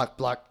 block, block,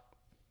 block.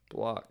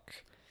 Block.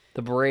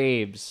 The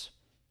Braves.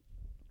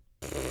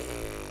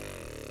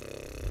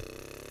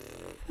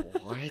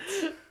 What?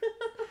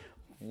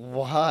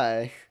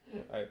 Why?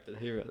 All right, but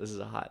here, this is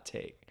a hot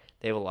take.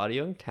 They have a lot of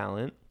young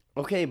talent.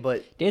 Okay,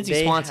 but Dansby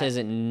they Swanson ha-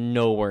 isn't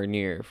nowhere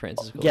near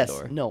Francisco Yes,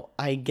 Lindor. no,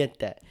 I get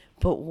that.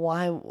 But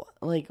why?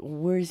 Like,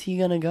 where's he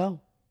gonna go?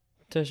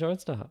 To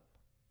shortstop.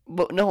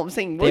 But no, I'm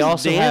saying They where's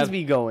also have-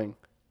 Dansby going?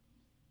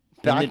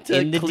 Back to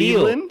in the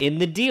Cleveland? deal. In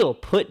the deal.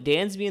 Put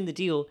Dansby in the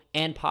deal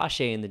and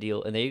Pache in the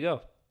deal, and there you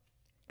go.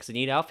 Because they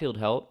need outfield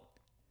help.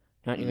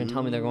 Not you're going to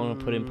tell me they're going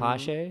to put in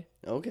Pache?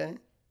 Okay.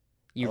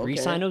 You Okay.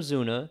 re-sign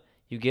Ozuna,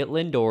 you get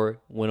Lindor,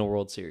 win a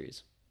World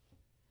Series.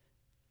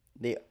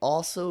 They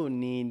also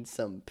need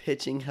some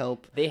pitching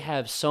help. They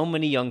have so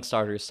many young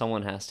starters,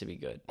 someone has to be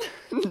good.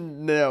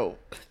 No.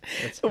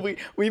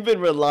 We've been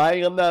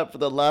relying on that for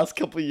the last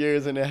couple of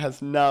years, and it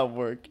has not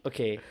worked.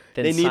 Okay,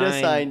 then They need to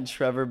sign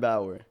Trevor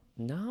Bauer.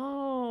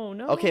 No.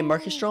 Okay,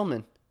 Marcus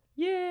Stroman.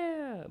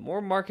 Yeah,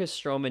 more Marcus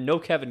Stroman. No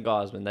Kevin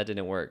Gausman. That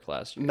didn't work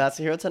last year.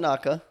 Masahiro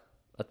Tanaka.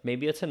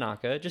 Maybe a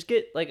Tanaka. Just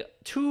get like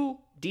 2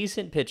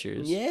 decent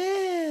pitchers.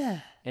 Yeah.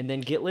 And then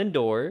get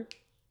Lindor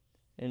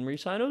and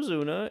re-sign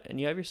Ozuna, and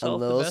you have A yourself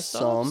the little best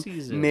sum.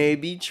 offseason.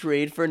 Maybe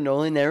trade for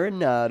Nolan Because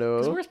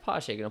Arenado. where's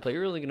Pache going to play?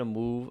 You're really going to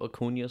move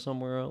Acuna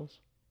somewhere else?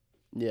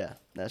 Yeah,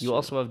 that's You true.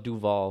 also have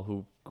Duval,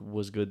 who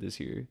was good this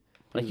year.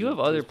 Like, you have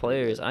other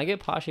players. And I get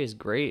Pache is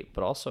great,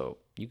 but also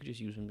you could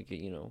just use him to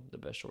get, the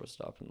best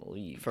shortstop in the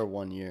league. For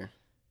 1 year.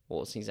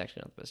 Well, he's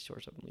actually not the best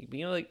shortstop in the league.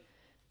 But, like,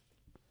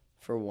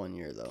 For 1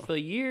 year, though. for a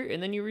year,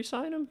 and then you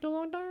re-sign him to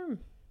long term.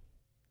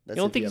 That's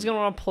You don't if think he's going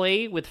to want to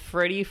play with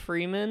Freddie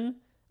Freeman,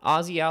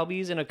 Ozzy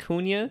Albies, and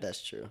Acuna?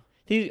 That's true.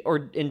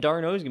 And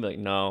Darno's going to be like,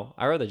 no,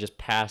 I'd rather just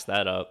pass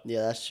that up.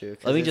 Yeah, that's true.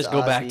 'cause Let me it's just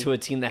go back Ozzy- to a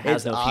team that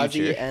has it's no Ozzy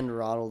future. and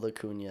Ronald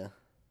Acuna.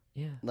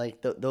 Yeah.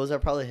 Like, those are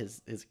probably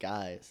his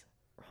guys.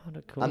 Ron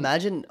Acuna.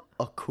 Imagine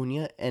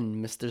Acuna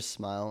and Mr.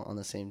 Smile on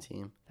the same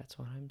team. That's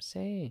what I'm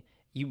saying.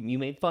 You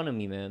made fun of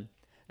me, man.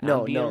 No,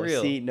 I'm being no,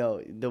 real. see,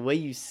 no. The way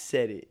you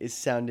said it, it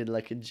sounded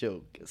like a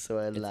joke, so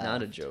I It's laughed.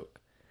 not a joke.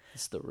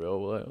 It's the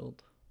real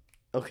world.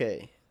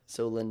 Okay,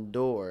 so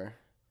Lindor.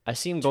 I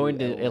see him going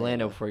to Atlanta.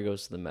 Atlanta before he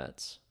goes to the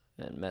Mets.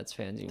 And Mets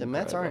fans even The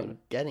Mets cry about aren't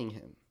it. getting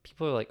him.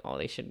 People are like, oh,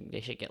 they should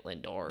get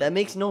Lindor. That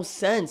makes no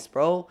sense,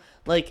 bro.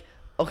 Like,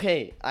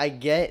 okay, I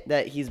get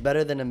that he's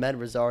better than Ahmed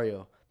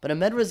Rosario. But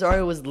Ahmed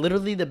Rosario was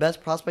literally the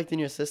best prospect in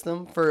your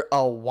system for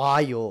a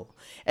while.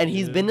 And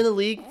he's been in the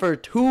league for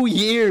 2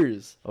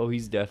 years. Oh,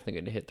 he's definitely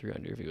going to hit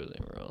 300 if he goes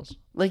anywhere else.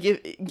 Like,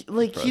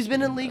 he's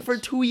been in the league for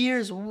 2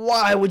 years.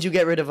 Why would you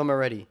get rid of him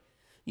already?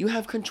 You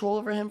have control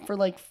over him for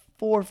like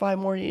 4 or 5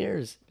 more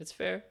years. It's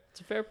fair. It's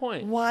a fair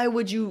point. Why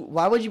would you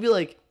be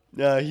like,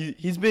 nah,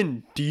 he's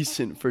been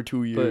decent for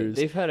 2 years.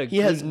 they've had he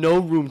has no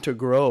room to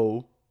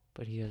grow.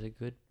 But he has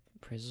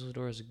Francis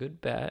Lindor has a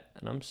good bat.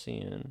 And all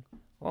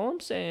I'm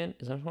saying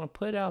is I just want to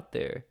put it out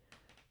there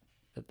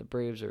that the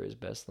Braves are his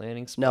best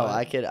landing spot. No,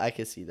 I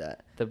could see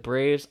that. The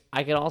Braves.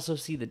 I can also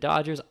see the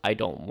Dodgers. I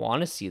don't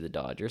want to see the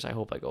Dodgers. I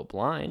hope I go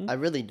blind. I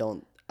really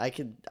don't. I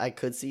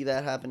could see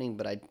that happening,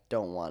 but I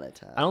don't want it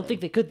to happen. I don't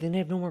think they could. Then they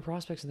have no more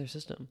prospects in their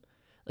system.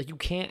 Like, you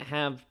can't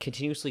have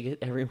continuously get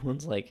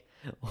everyone's like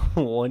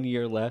 1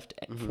 year left,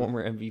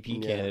 former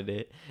MVP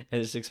candidate,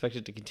 and it's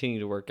expected to continue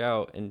to work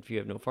out. And if you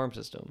have no farm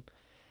system,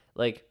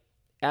 like,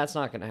 that's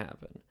not going to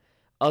happen.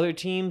 Other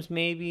teams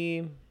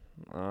maybe.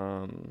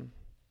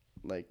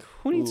 Like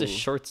Who needs a ooh,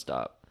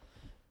 shortstop?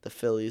 The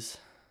Phillies.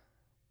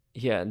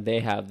 Yeah, and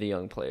they have the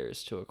young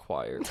players to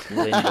acquire.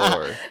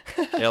 Lindor.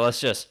 Yeah, let's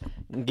just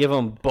give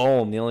them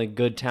Bohm, the only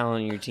good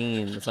talent in your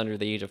team that's under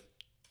the age of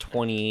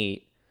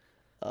 28.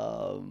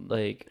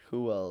 Like,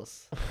 Who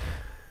else?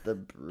 The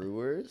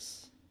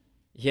Brewers.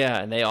 yeah,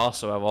 and they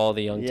also have all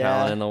the young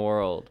talent Yeah. in the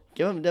world.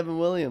 Give him Devin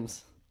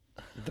Williams.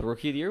 The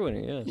Rookie of the Year winner,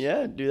 yes.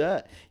 Yeah, do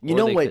that. You Or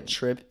know they what could-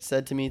 Tripp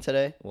said to me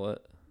today?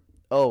 What?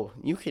 Oh,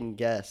 you can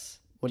guess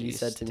what he Jeez,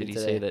 said to me did he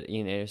today. say that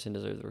Ian Anderson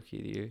deserves the Rookie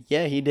of the Year?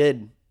 Yeah, he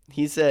did.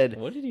 He said.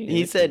 What did Ian He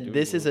Anderson said do?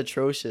 this is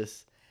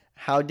atrocious.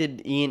 How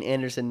did Ian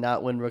Anderson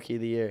not win Rookie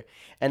of the Year?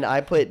 And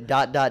I put ...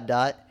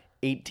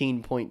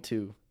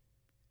 18.2.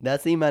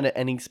 That's the amount of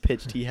innings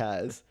pitched he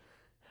has.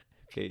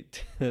 Okay,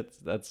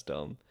 that's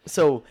dumb.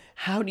 So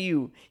how do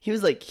you? He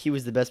was like he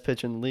was the best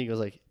pitcher in the league. I was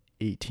like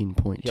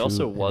 18.2. He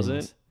also wasn't.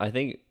 innings. I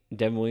think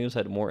Devin Williams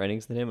had more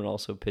innings than him and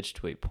also pitched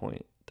to a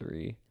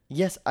 .3.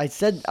 Yes, I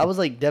was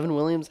like Devin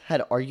Williams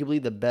had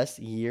arguably the best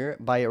year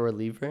by a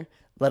reliever,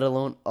 let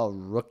alone a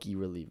rookie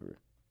reliever.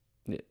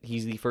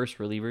 He's the first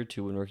reliever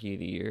to win Rookie of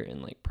the Year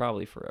in like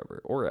probably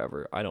forever or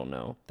ever. I don't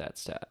know that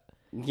stat.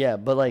 Yeah,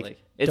 but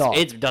like dog.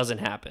 It doesn't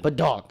happen. But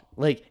dog,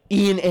 like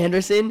Ian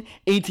Anderson,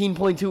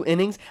 18.2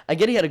 innings. I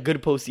get he had a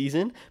good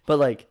postseason, but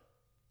like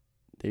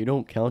they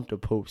don't count the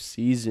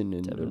postseason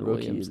in Devin the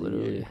Rookie Williams of the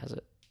literally Year. has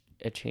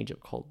a changeup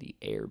called the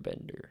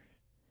Airbender.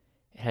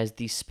 It has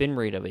the spin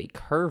rate of a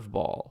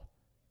curveball,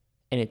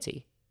 and it's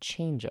a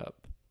changeup.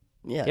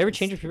 Yeah, The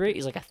average it's- changeup spin rate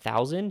is like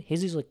 1,000.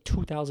 His is like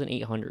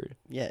 2,800.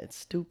 Yeah, it's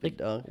stupid, Like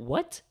dog.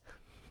 what?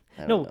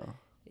 I No, don't know.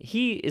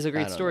 he is a I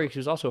great don't story. He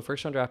was also a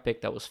first-round draft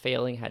pick that was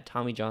failing, had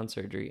Tommy John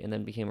surgery, and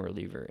then became a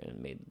reliever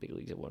and made the big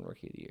leagues at one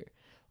Rookie of the Year.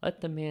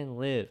 Let the man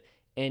live.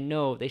 And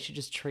no, they should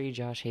just trade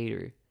Josh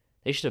Hader.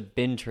 They should have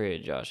been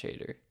traded Josh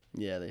Hader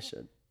Yeah, they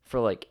should. for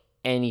like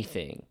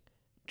anything,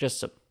 just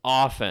some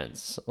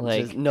offense.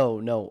 Like Just,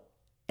 no,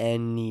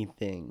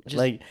 anything. Just-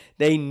 like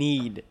they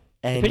need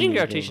the anything. pitching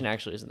rotation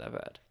actually isn't that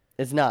bad.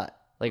 It's not.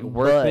 Like But-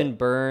 Workman,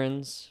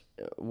 Burns,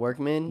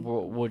 Workman,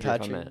 Woodruff. I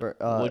Patrick, meant.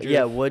 Woodruff.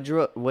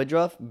 Woodruff. Yeah,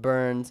 Woodruff,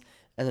 Burns,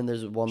 and then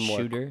there's one more.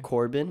 Shooter.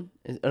 Corbin.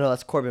 No,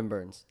 that's Corbin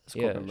Burns. That's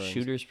Yeah, Corbin Burns.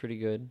 Shooter's pretty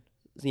good.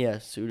 Yeah, The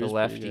Suter's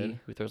lefty pretty good.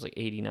 who throws like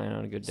 89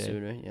 on a good day.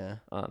 Suter, yeah.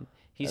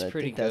 He's And I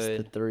pretty think that's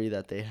good. the three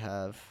that they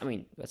have. I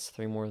mean, that's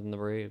 3 more than the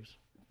Braves.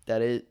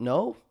 That is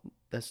no,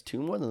 that's 2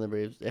 more than the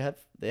Braves. They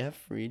have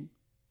Freed.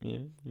 Yeah.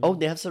 Oh,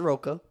 they have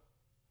Soroka,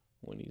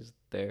 When he's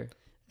there.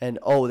 and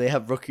they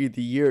have Rookie of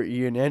the Year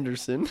Ian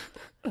Anderson.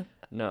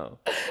 No.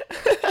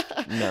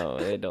 No,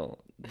 they don't.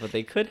 But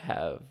they could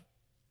have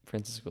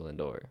Francisco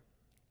Lindor.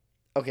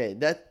 Okay,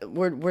 that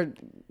we're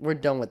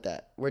done with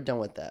that. We're done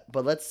with that.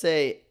 But let's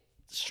say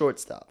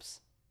shortstops,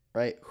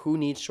 right? Who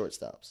needs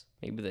shortstops?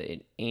 Maybe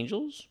the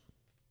Angels?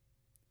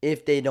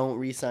 If they don't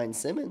re-sign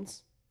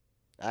Simmons,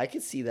 I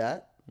could see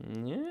that.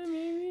 Yeah,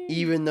 maybe.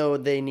 Even though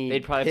they need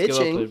They'd probably have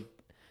pitching, to give up.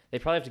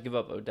 They'd probably have to give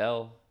up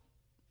Odell.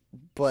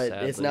 but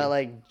it's sadly. not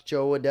like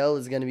Joe Adell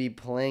is going to be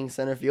playing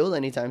center field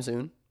anytime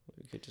soon.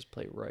 We could just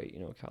play right. You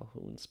know,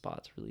 Calhoun's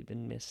spot's really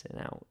been missing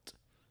out.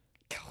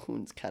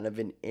 Calhoun's kind of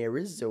in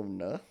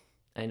Arizona,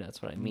 I know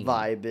that's what I mean.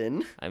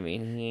 vibing. I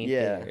mean, he ain't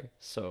Yeah. there.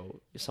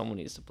 So someone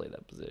needs to play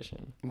that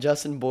position.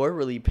 Justin Bohr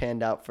really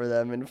panned out for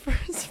them in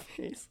first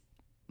base.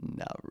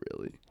 Not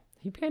really.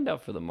 He panned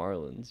out for the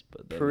Marlins,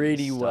 but then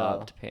Pretty he well.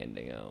 stopped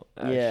panning out.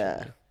 Yeah.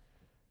 Actually.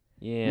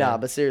 Yeah. Nah,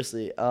 but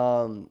seriously,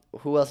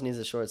 who else needs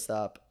a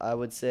shortstop? I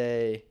would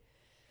say.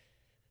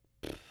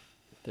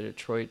 The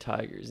Detroit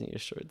Tigers need a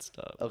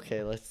shortstop.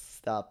 Okay, let's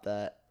stop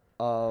that.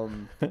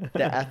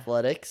 The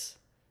Athletics,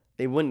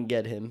 they wouldn't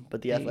get him,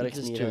 but the Athletics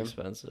He's need too him.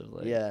 expensive.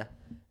 Like, Yeah.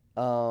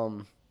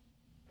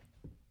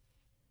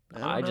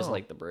 I just know.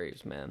 like the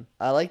Braves, man.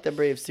 I like the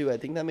Braves too. I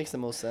think that makes the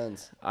most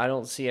sense. I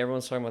don't see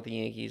everyone's talking about the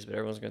Yankees, but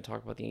everyone's going to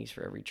talk about the Yankees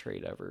for every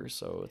trade ever.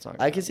 So it's not. I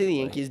gonna can see the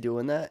happen. Yankees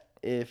doing that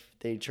if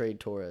they trade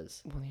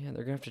Torres. Well, yeah,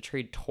 they're gonna have to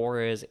trade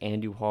Torres,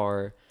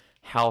 Andujar,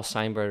 Hal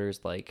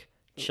Steinbrenner's like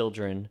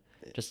children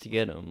just to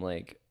get him.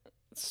 Like,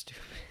 it's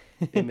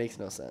stupid. It makes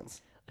no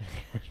sense.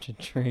 have to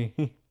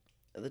trade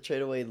They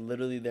trade away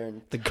literally their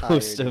the entire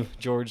ghost of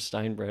George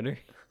Steinbrenner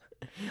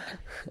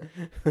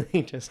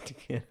just to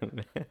get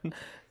him, man.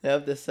 They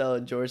have to sell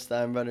George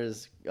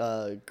Steinbrenner's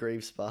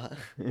grave spot.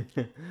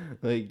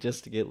 Like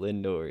just to get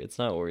Lindor, it's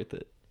not worth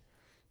it.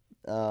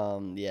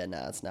 Yeah,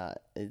 no, it's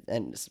not.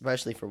 And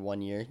especially for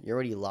 1 year, you're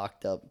already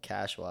locked up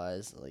cash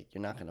wise. Like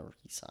you're not gonna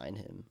re-sign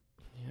him.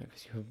 Yeah,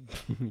 because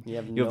You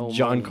have you no have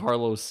John money.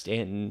 Carlos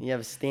Stanton. You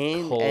have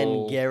Stain Cole.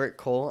 and Garrett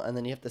Cole, and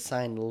then you have to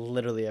sign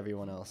literally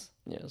everyone else.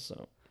 Yeah,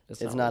 so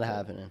It's not worth it.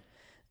 happening.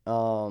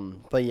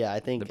 But yeah, I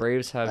think The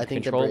Braves have I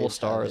think the controllable Braves have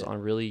stars it.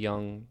 on really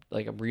young,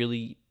 like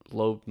really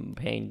low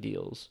paying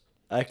deals.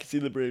 I can see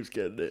the Braves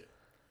getting it.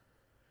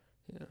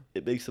 Yeah.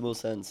 It makes the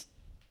most sense,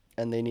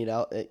 and they need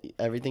out.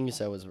 Everything you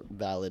said was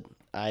valid.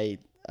 I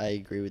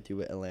agree with you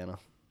with Atlanta,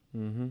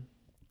 Mm-hmm.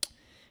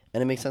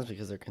 and it makes sense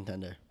because they're a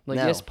contender. Like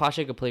Now, yes,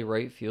 Pache could play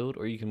right field,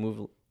 or you can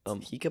move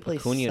he could play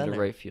Acuna center. to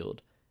right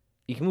field.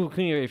 You can move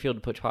Acuna Field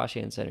to put Pache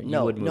in center. No,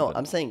 you would move no, him.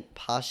 I'm saying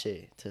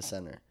Pache to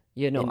center.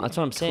 Yeah, no, in that's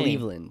what I'm saying.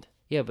 Cleveland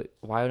Yeah, but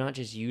why not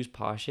just use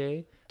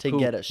Pache to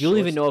get a. You don't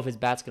even know if his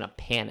bat's gonna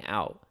pan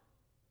out.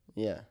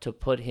 Yeah. To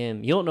put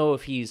him, you don't know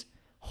if he's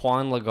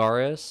Juan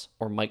Lagares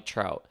or Mike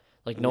Trout.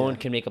 Like no one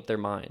can make up their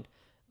mind.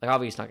 Like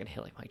obviously he's not gonna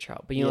hit like Mike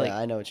Trout, but you know, like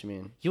I know what you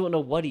mean. you don't know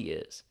what he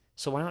is.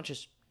 So why not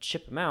just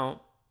ship him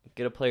out?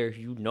 Get a player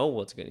who you know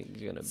what's gonna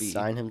be.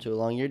 Sign him to a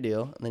long year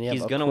deal, and then you have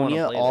He's gonna wanna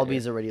Acuna. play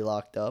Albies there. already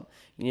locked up.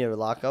 You need to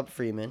lock up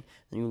Freeman,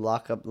 then you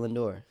lock up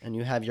Lindor, and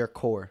you have your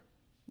core.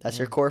 That's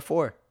your core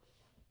 4.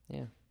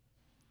 Yeah.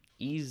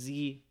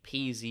 Easy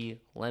peasy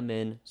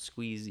lemon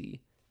squeezy.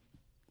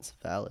 It's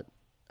valid.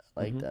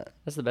 I like that.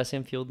 That's the best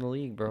infield in the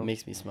league, bro. It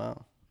makes me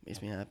smile.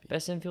 Makes me happy.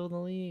 Best infield in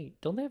the league.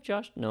 Don't they have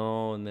Josh?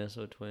 No, and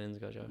Minnesota Twins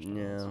got Josh.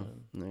 Yeah,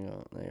 Donaldson.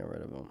 they got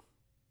rid of him.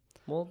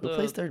 Well, Who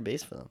plays third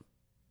base for them?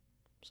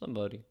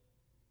 Somebody.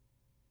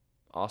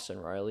 Austin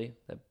Riley,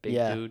 that big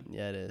Yeah, dude.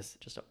 yeah, it is.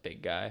 Just a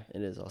big guy.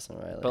 It is Austin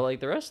Riley. But like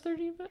the rest of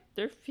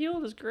their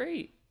field is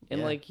great. And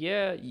Yeah.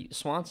 like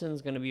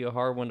Swanson's gonna be a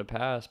hard one to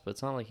pass, but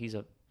it's not like he's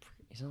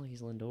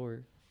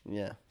Lindor.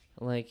 yeah,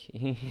 Like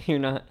you're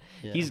not.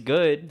 Yeah. He's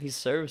good. He's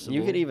serviceable.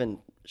 you could even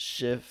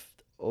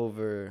shift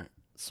over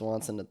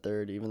Swanson to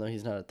third, even though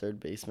he's not a third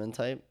baseman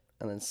type,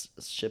 and then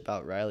ship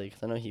out Riley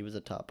because I know he was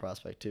a top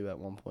prospect too at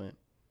one point.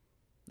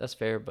 That's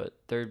fair, but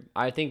third.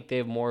 I think they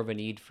have more of a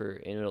need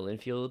for middle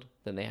infield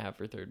than they have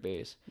for third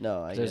base.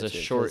 No, I There's a get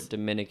you, short 'cause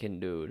Dominican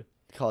dude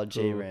called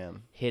J who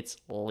Ram. hits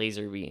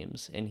laser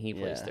beams, and he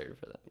plays Yeah. third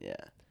for them. Yeah,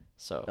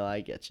 So no,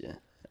 I get you.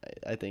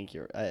 I think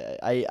you're.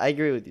 I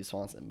agree with you,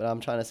 Swanson, but I'm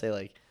trying to say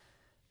like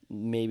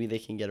maybe they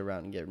can get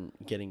around and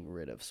getting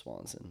rid of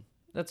Swanson.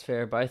 that's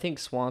fair, but I think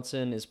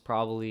Swanson is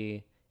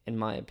probably, in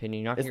my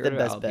opinion, you're not It's going to the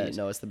get rid best of bet. Albies.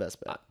 No, it's the best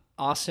bet.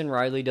 Austin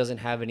Riley doesn't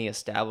have any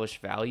established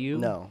value.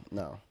 No.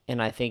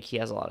 And I think he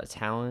has a lot of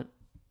talent.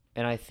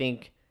 And I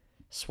think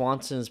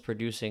Swanson's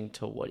producing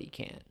to what he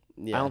can.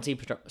 Yeah. I don't see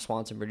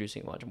Swanson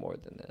producing much more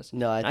than this.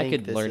 No, I think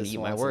could this learn is to eat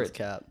my Swanson's words.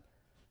 cap.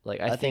 Like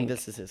I think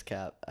this is his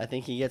cap. I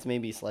think he gets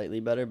maybe slightly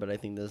better, but I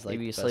think this is like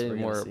maybe a the best slightly we're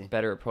gonna more see.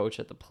 better approach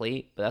at the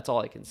plate, but that's all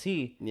I can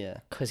see Yeah,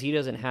 because he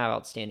doesn't have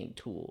outstanding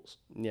tools.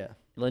 yeah,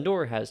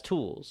 Lindor has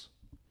tools.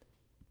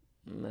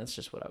 And that's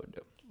just what I would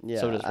do. yeah.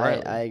 So does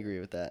Riley. I agree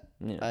with that.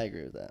 Yeah. I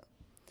agree with that.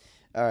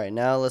 All right,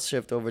 now let's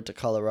shift over to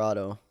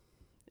Colorado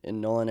and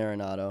Nolan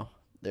Arenado.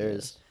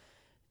 Yes.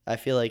 I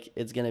feel like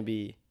it's gonna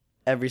be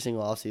every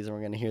single offseason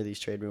we're gonna hear these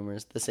trade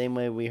rumors. The same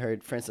way we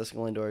heard Francisco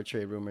Lindor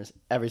trade rumors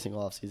every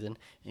single offseason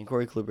and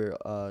Corey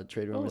Kluber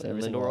trade rumors and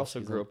every single Lindor also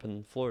offseason. grew up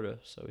in Florida,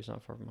 so he's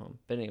not far from home.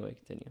 But anyway,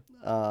 continue.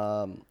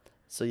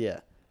 So yeah,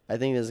 I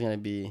think this is gonna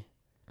be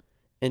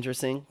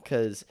interesting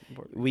because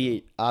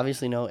we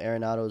obviously know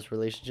Arenado's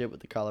relationship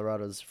with the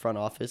Colorado's front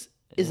office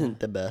isn't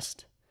the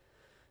best.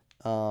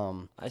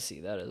 I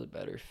see that as a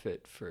better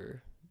fit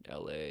for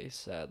LA,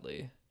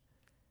 sadly.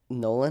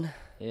 Nolan,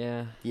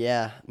 Yeah.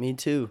 yeah, me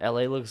too.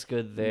 LA looks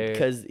good there.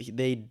 Because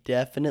they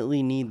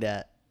definitely need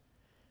that.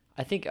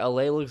 I think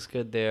LA looks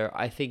good there.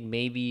 I think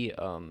maybe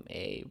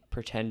a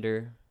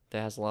pretender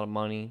that has a lot of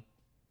money.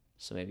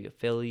 So maybe a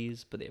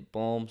Phillies, but they have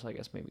Bohm, so I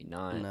guess maybe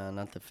not. No,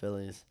 not the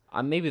Phillies.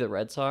 Maybe the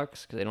Red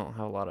Sox because they don't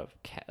have a lot of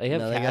cash. They have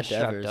No, they got cash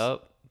strapped Devers.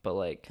 up, but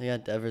like They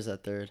got Devers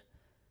at third.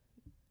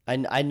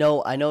 I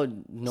know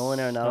Nolan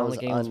Arenado's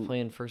Game's on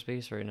playing first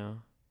base right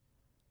now.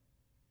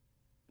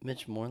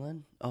 Mitch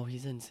Moreland. Oh,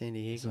 he's in San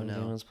Diego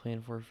now. Game's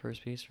playing for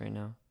first base right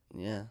now.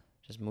 Yeah.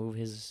 Just move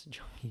his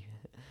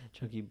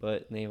chunky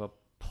butt, and they have a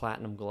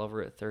platinum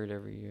Glover at third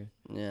every year.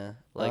 Yeah.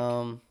 Like-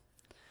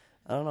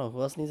 I don't know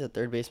who else needs a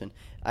third baseman.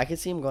 I could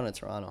see him going to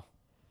Toronto.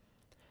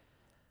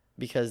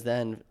 Because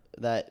then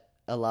that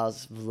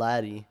allows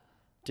Vladdy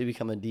to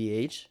become a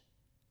DH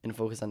and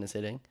focus on his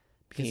hitting.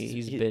 Because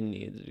He's been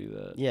needed to do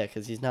that. Yeah,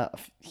 because he's not a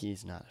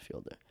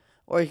fielder.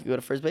 Or he could go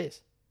to first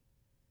base.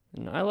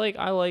 And I like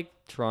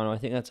Toronto. I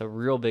think that's a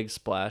real big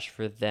splash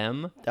for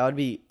them. That would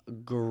be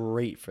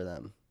great for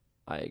them.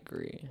 I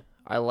agree.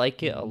 I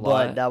like it a But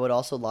lot. that would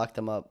also lock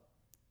them up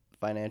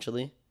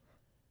financially.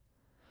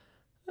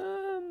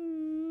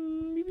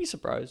 You'd be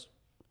surprised.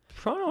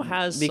 Toronto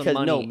has Because some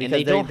money, no, and because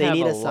they don't have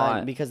need a to sign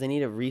lot. because they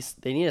need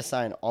to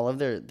sign all of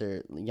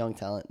their young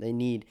talent.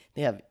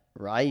 They have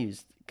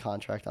Ryu's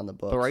contract on the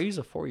books. But Ryu's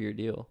a 4-year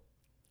deal.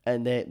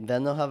 And then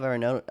they'll have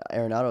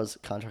Arenado's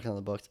contract on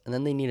the books, and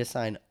then they need to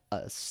sign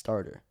a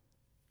starter.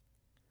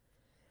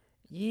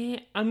 Yeah,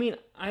 I mean,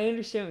 I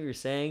understand what you're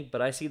saying,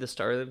 but I see the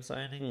start of them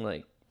signing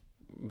like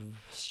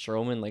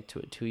Stroman like to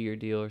a 2-year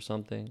deal or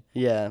something.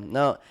 Yeah,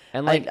 no,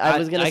 And like I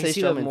was gonna say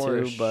see that Stroman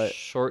more too, but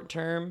short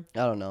term.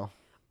 I don't know.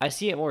 I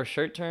see it more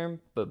short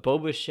term, but Bo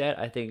Bichette,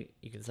 I think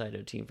you can sign to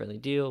a team friendly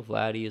deal.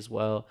 Vladdy as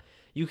well.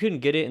 You can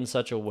get it in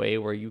such a way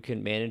where you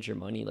can manage your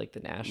money like the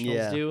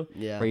Nationals do,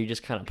 yeah. where you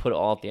just kind of put it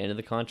all at the end of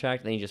the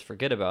contract and then you just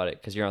forget about it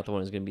because you're not the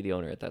one who's going to be the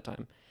owner at that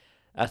time.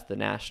 That's the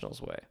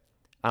Nationals way.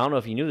 I don't know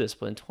if you knew this,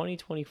 but in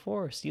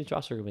 2024, Steve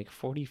Strasburg will make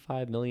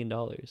 $45 million.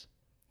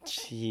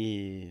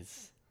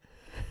 Jeez.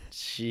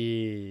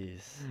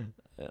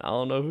 And I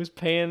don't know who's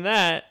paying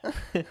that.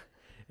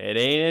 it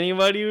ain't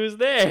anybody who's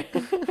there.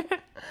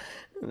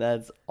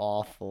 That's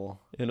awful.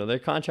 Their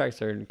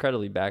contracts are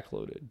incredibly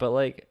backloaded. But,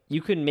 like,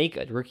 you can make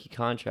a rookie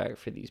contract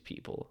for these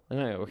people. I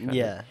don't know what kind of-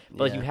 Yeah. But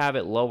like, yeah. you have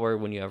it lower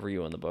when you have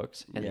Rio in the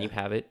books, and then Yeah. you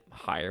have it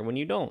higher when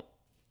you don't.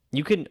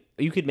 You could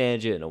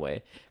manage it in a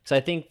way. Because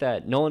I think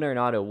that Nolan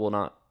Arenado will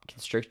not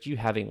constrict you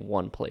having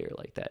one player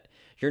like that.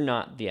 You're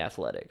not the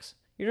Athletics.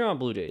 You're not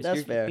Blue Jays.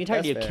 That's fair. The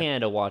entirety That's of fair.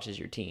 Canada watches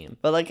your team.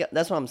 But like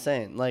that's what I'm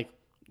saying. Like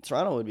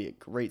Toronto would be a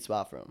great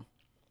spot for him.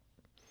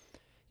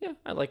 Yeah,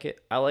 I like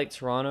it. I like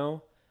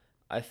Toronto.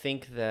 I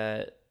think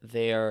that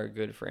they are a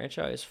good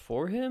franchise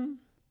for him.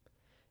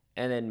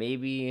 And then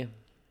maybe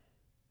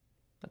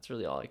that's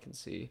really all I can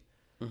see.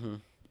 Mm-hmm.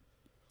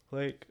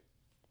 Like,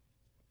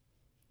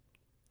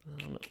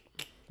 I don't know.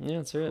 Yeah,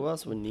 that's it. Who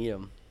else would need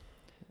him?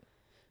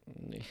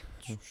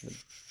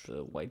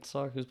 The White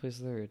Sox, who plays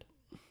third?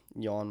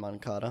 Yohan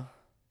Moncada.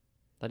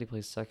 Thought he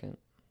plays second.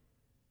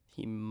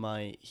 He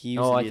might. He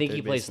used Oh, to I be a think he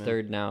third plays baseman.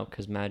 third now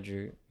because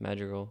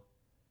Madrigal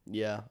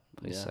Yeah.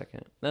 plays yeah.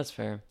 second. That's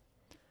fair.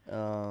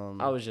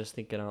 I was just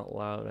thinking out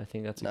loud. I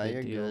think that's a No, good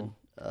you're deal.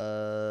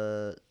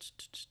 good.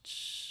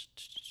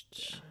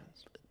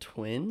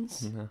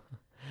 Twins. No.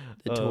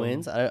 The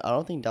Twins. I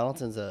don't think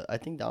Donaldson's a. I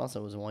think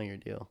Donaldson was a 1-year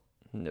deal.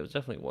 It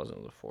definitely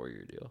wasn't a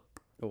 4-year deal.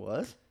 It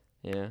was.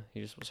 Yeah,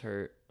 he just was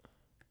hurt.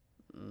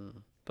 Mm.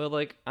 But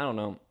like, I don't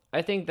know.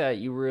 I think that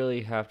you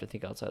really have to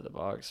think outside the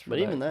box. For But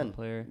that even kind of then,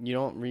 player. you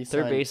don't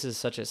resign. Third base is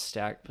such a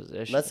stacked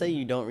position. Let's say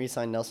you don't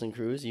resign Nelson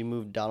Cruz. You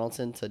move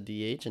Donaldson to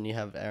DH, and you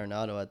have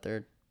Arenado at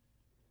third.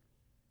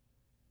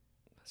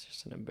 That's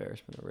just an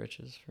embarrassment of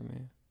riches for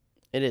me.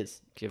 It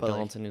is. You have But, like,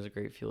 Donaldson, who's a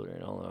great fielder,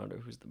 and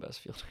Arenado, who's the best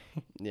fielder.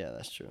 yeah,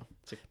 that's true.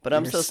 It's a But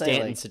I'm pure still saying,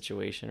 Stanton like-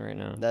 situation right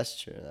now. That's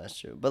true. That's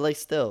true. But like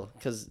still,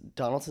 because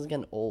Donaldson's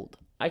getting old.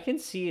 I can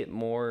see it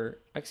more.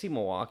 I can see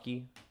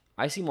Milwaukee.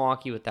 I see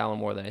Milwaukee with that one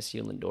more than I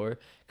see Lindor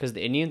because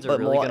the Indians are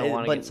really going to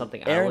want to get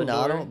something out of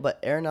Lindor. But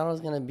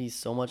Arenado's gonna be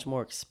so much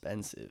more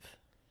expensive.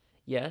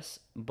 Yes,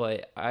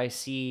 but I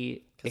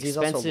see 'Cause he's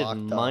also expensive locked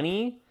up.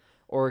 money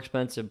or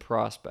expensive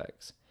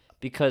prospects.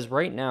 Because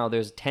right now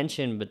there's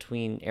tension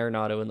between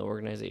Arenado and the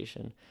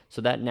organization,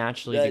 so that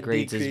naturally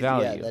degrades his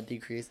value. Yeah, that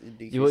decreases.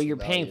 What you're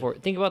paying for.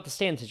 Think about the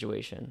Stan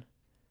situation.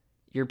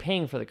 You're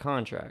paying for the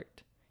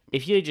contract.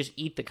 If you just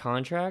eat the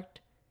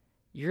contract,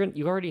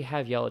 you already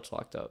have Yelich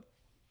locked up.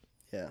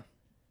 Yeah.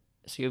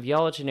 So you have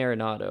Yelich and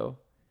Arenado,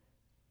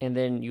 and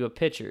then you have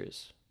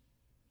pitchers.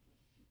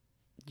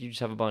 You just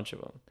have a bunch of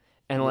them,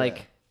 and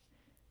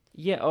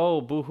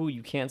boo-hoo,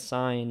 you can't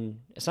sign.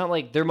 It's not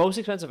like their most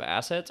expensive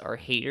assets are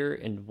Hader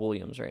and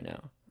Williams right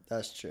now.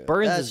 That's true.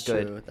 Burns That's is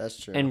good. True. That's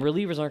true. And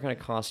relievers aren't going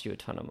to cost you a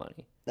ton of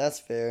money. That's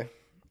fair.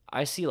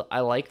 I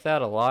like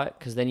that a lot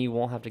because then you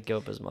won't have to give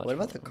up as much. What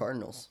about for the them.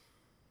 Cardinals?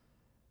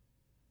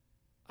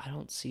 I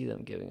don't see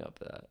them giving up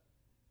that.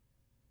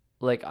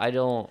 Like, I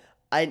don't.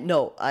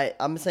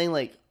 I'm saying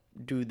like,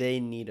 do they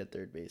need a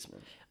third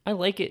baseman? I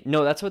like it.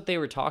 No, that's what they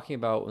were talking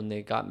about when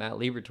they got Matt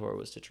Liberatore,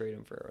 was to trade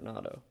him for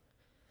Arenado,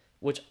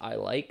 which I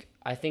like.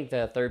 I think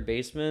that third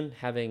baseman,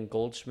 having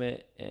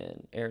Goldschmidt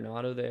and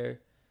Arenado there,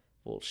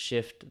 will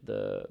shift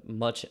a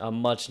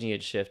much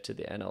needed shift to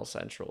the NL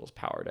Central's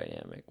power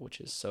dynamic, which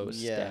is so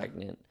Yeah.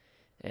 stagnant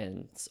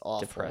and It's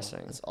awful. depressing.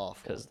 It's awful.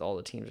 because all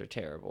the teams are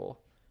terrible.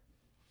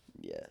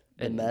 Yeah.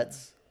 The And-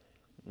 Mets.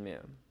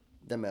 Yeah,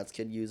 The Mets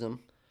could use him.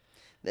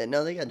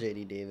 No, they got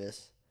JD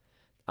Davis.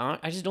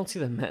 I just don't see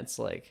the Mets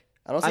like.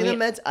 I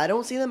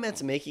don't see the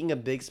Mets making a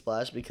big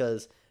splash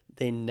because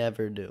they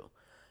never do.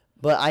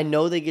 But I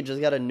know they just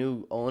got a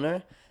new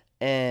owner,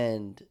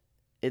 and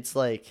it's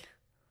like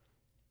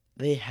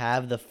they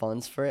have the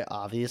funds for it,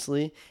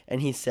 obviously,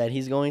 and he said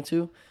he's going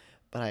to,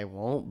 but I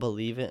won't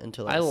believe it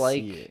until I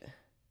see it.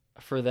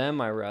 For them,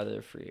 I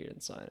rather free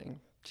agent signing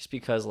just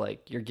because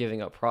like you're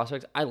giving up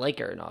prospects. I like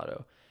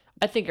Arenado.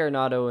 I think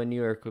Arenado in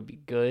New York would be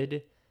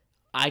good.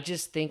 I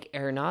just think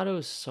Arenado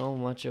is so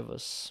much of a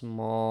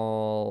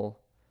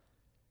small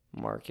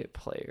market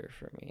player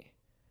for me.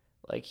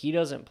 Like, he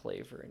doesn't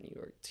play for a New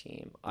York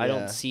team. I Yeah,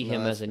 don't see no,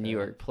 him that's as a New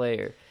fair. York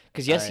player.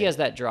 Because, yes, he I- has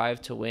that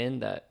drive to win,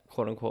 that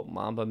quote-unquote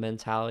Mamba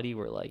mentality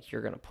where, like,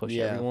 you're going to push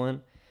Yeah.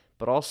 everyone.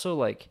 But also,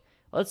 like,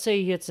 let's say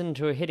he gets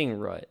into a hitting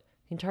rut.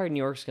 The entire New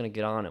York's going to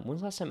get on him.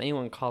 When's the last time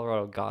anyone in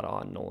Colorado got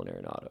on Nolan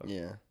Arenado?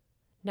 Yeah.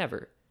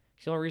 Never.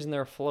 It's the only reason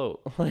they're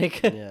afloat.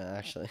 Like, Yeah,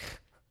 actually.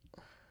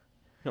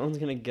 no one's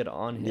going to get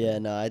on him. Yeah,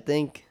 no, I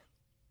think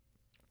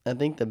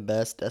the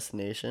best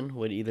destination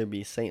would either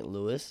be St.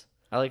 Louis.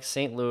 I like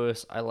St.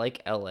 Louis. I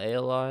like L.A.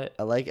 a lot.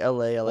 I like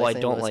LA. Well, I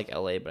St. don't Louis. like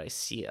L.A., but I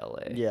see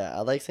L.A. Yeah,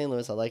 I like St.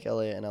 Louis. I like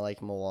LA, and I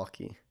like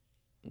Milwaukee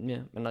Yeah,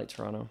 and I like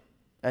Toronto.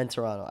 and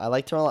Toronto. I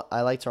like Toronto.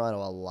 I like Toronto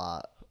a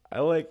lot. I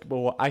like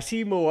I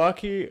see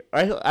Milwaukee.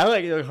 I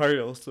like the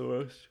Cardinals the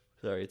most.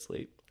 Sorry, it's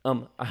late.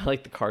 I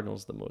like the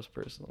Cardinals the most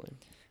personally.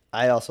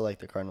 I also like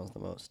the Cardinals the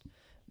most,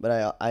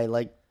 but I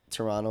like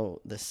Toronto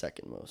the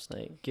second most.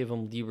 Like, give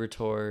them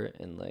Liberatore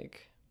and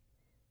like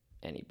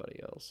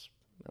anybody else.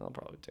 I'll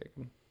probably take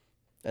them.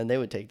 And they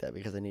would take that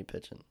because they need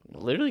pitching.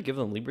 Literally, give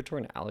them Liberatore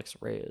and Alex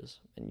Reyes,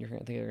 and you're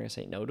gonna think they're gonna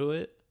say no to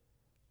it?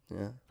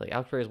 Yeah. Like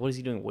Alex Perez, what is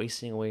he doing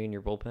wasting away in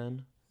your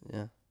bullpen?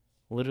 Yeah.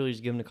 Literally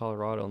just give him to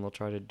Colorado and they'll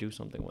try to do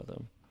something with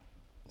him.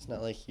 It's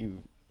not like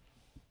you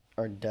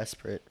are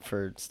desperate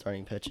for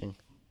starting pitching.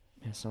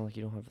 Yeah, it's not like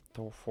you don't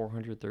have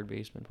 400 third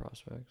baseman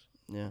prospects.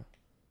 Yeah.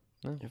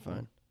 No, You're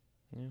fine.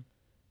 Yeah.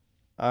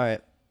 All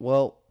right.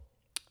 Well,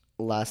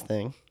 last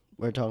thing.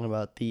 We're talking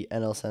about the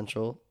NL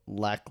Central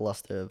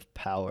lackluster of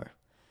power,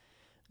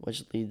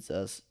 which leads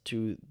us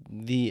to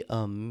the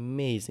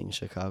amazing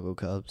Chicago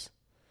Cubs,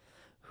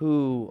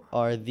 who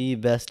are the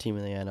best team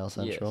in the NL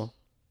Central,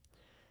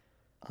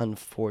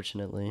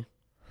 unfortunately.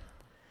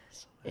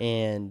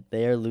 And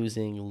they are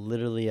losing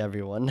literally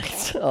everyone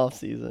next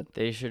offseason.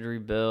 They should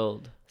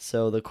rebuild.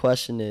 So the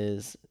question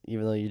is,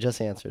 even though you just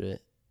answered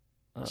it,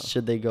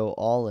 should they go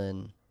all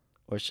in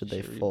or should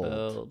they fold?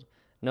 Rebuild.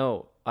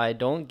 No, what I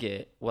don't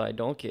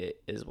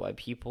get is why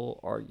people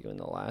argue in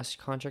the last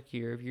contract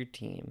year of your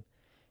team,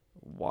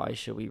 why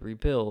should we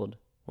rebuild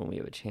when we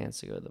have a chance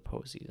to go to the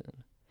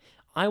postseason?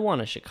 I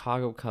want a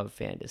Chicago Cub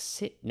fan to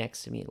sit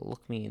next to me and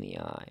look me in the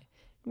eye,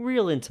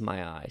 reel into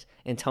my eyes,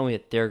 and tell me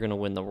that they're going to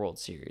win the World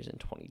Series in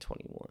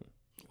 2021.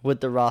 With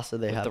the roster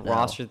they have With the now.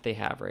 roster that they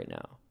have right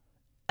now.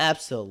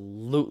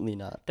 Absolutely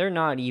not. They're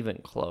not even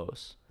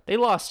close. They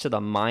lost to the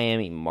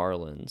Miami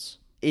Marlins.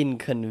 In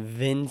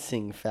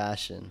convincing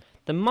fashion.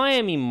 The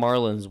Miami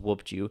Marlins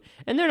whooped you,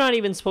 and they're not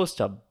even supposed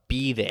to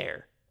be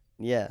there.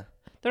 Yeah.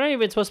 They're not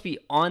even supposed to be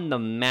on the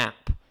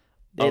map.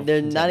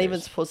 They're not even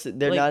supposed to.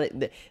 They're Like,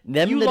 not.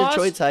 Them, the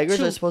Detroit Tigers,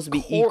 are supposed to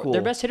be equal.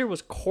 Their best hitter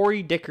was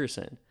Corey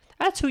Dickerson.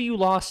 That's who you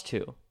lost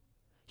to.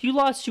 You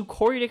lost to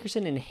Corey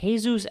Dickerson and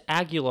Jesus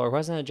Aguilar, who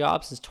hasn't had a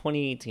job since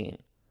 2018.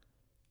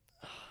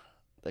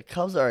 The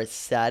Cubs are a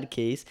sad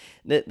case.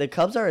 The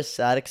Cubs are a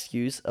sad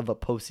excuse of a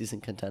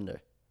postseason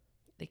contender.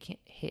 They can't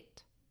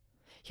hit.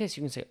 Yes,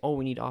 you can say, oh,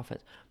 we need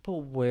offense. But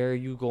where are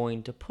you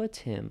going to put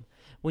him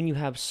when you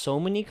have so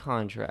many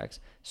contracts,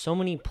 so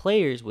many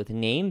players with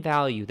name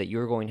value that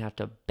you're going to have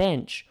to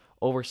bench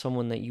over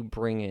someone that you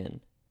bring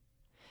in?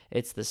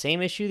 It's the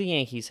same issue the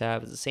Yankees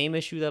have. It's the same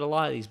issue that a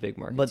lot of these big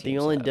market But the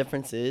teams only have.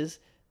 difference is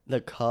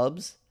the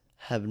Cubs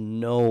have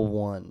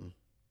no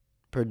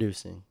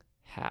producing.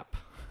 Hap.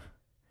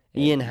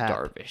 Ian And Happ.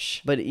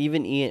 Darvish. But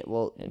even Ian,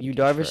 well, And Yu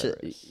Contreras.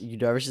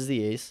 Darvish is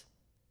the ace.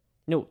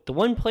 No, the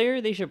one player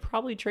they should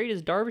probably trade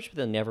is Darvish, but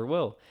they never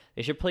will.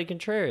 They should play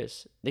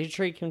Contreras. They should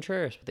trade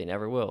Contreras, but they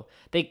never will.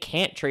 They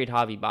can't trade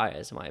Javi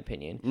Baez, in my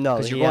opinion. No,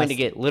 because he you're going has to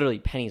get literally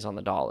pennies on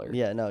the dollar.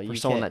 Yeah, no, for you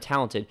someone can't. that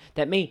talented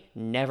that may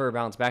never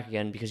bounce back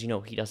again because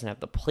he doesn't have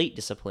the plate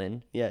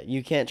discipline Yeah,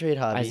 you can't trade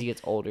Javi. as he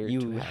gets older.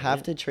 You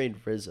have to trade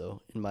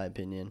Rizzo, in my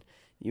opinion.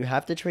 You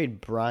have to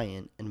trade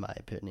Bryant, in my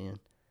opinion.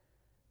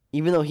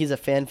 Even though he's a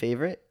fan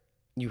favorite,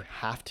 you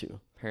have to.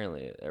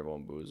 Apparently,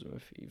 everyone boos him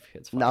if he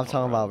hits. No, I'm 5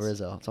 talking home about runs.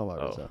 Rizzo. I'm talking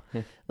about Oh.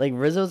 Rizzo. Like,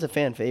 Rizzo's a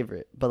fan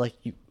favorite, but like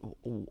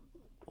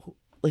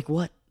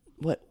what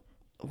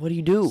do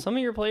you do? Some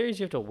of your players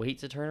you have to wait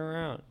to turn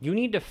around. You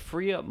need to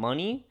free up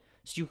money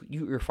so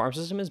your farm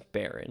system is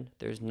barren.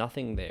 There's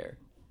nothing there.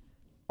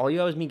 All you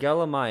have is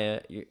Miguel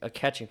Amaya, a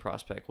catching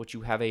prospect, which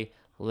you have a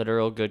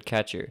literal good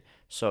catcher.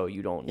 So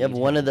you don't. You have need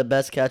one him. of the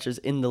best catchers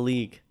in the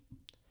league.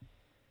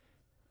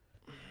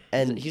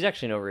 And He's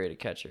actually an overrated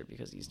catcher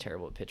because he's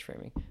terrible at pitch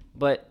framing.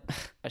 But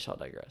I shall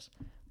digress.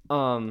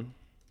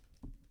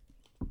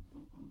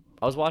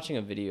 I was watching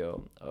a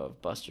video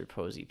of Buster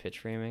Posey pitch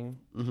framing.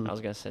 Mm-hmm. I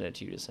was gonna send it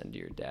to you to send to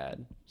your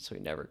dad, so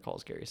he never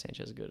calls Gary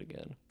Sanchez good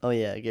again. oh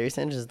yeah, Gary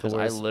Sanchez is the Because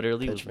I worst.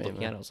 literally pitch was looking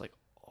framer. at it, I was like,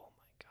 oh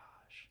my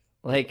gosh,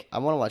 like I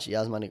want to watch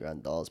Yasmani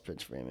Grandal's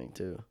pitch framing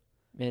too.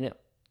 man,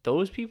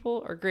 those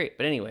people are great.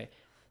 But anyway,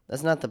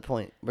 That's not the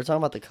point. We're talking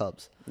about the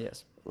Cubs.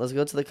 yes, Let's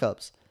go to the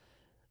Cubs.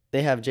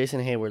 They have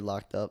Jason Hayward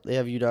locked up. They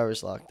have Yu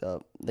Darvish locked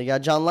up. They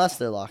got John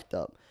Lester locked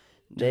up.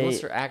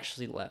 Lester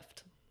actually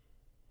left.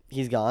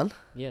 He's gone.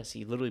 Yes,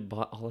 he literally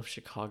bought all of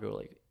Chicago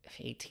like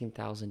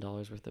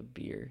 $18,000 worth of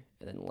beer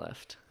and then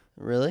left.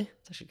 Really?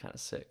 It's actually kind of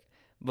sick.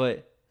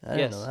 But I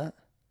yes, didn't know that.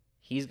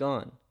 he's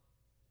gone.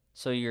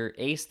 So your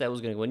ace that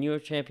was going to win you a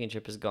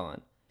championship is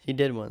gone. He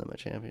did win them a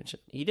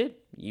championship. He did.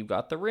 You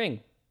got the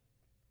ring.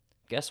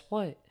 Guess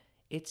what?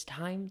 It's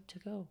time to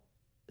go.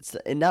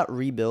 And not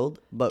rebuild,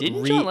 but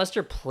Didn't John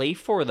Lester play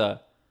for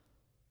the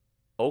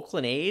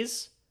Oakland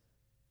A's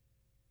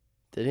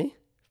Did he?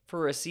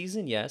 for a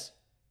season? Yes.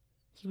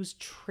 He was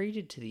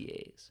traded to the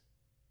A's.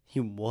 He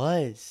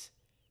was.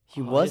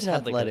 He Oh, I was just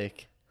had, like,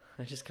 athletic.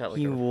 I just got like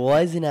He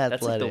was an that's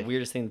athletic. like the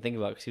weirdest thing to think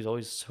about because he was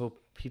always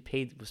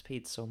was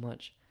paid so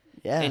much.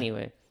 Yeah.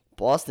 Anyway.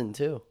 Boston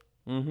too.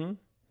 Mm-hmm.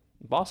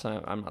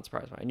 Boston, I'm not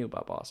surprised by. I knew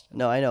about Boston.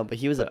 No, I know, but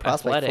he was a But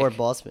prospect for athletic.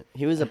 Boston.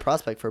 He was a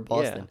prospect for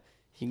Boston. Yeah.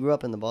 He grew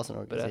up in the Boston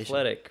But organization.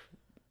 athletic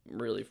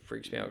really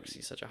freaks me out because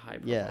he's such a high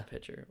profile Yeah.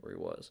 pitcher, or he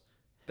was.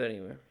 But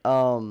anyway.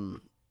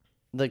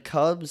 The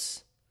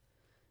Cubs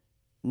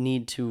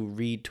need to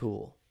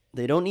retool.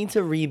 They don't need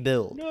to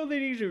rebuild. No, they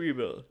need to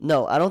rebuild.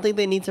 No, I don't think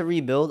they need to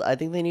rebuild. I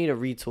think they need to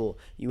retool.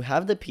 You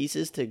have the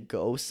pieces to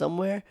go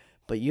somewhere,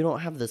 but you don't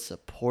have the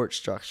support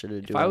structure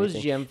to do I was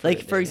anything. GM for like,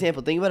 the for day.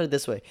 example, think about it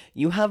this way.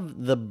 You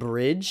have the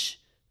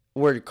bridge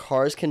where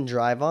cars can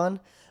drive on,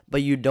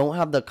 but you don't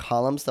have the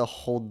columns to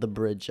hold the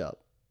bridge up.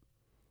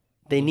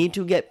 They need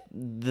to get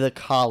the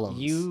columns.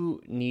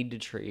 You need to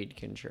trade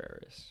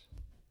Contreras.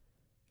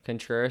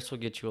 Contreras will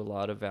get you a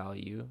lot of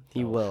value.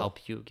 He will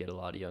help you get a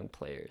lot of young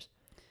players.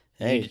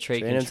 You Hey, need to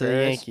trade him to the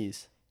Contreras.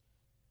 Yankees.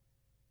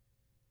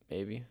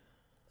 Maybe.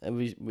 And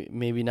we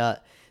maybe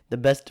not the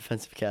best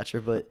defensive catcher,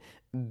 but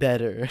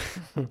better.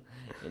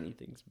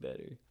 Anything's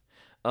better.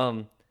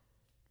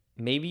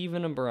 Maybe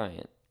even a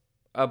Bryant.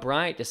 A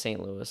Bryant to St.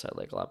 Louis I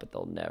like a lot, but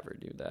they'll never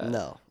do that.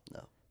 No.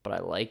 But I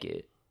like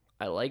it.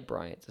 I like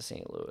Bryant to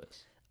St.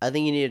 Louis. I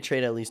think you need to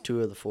trade at least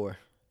 2 of the 4.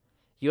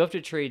 You have to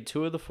trade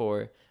 2 of the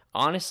 4.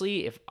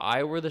 Honestly, if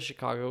I were the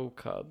Chicago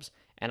Cubs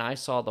and I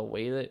saw the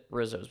way that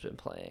Rizzo's been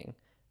playing,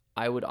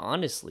 I would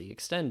honestly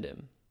extend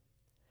him.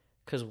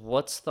 Because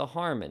what's the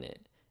harm in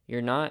it?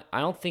 I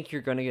don't think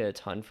you're going to get a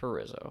ton for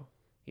Rizzo.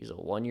 He's a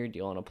 1-year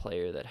deal on a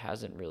player that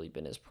hasn't really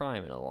been his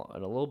prime in a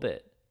little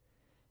bit.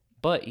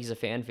 But he's a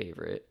fan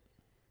favorite.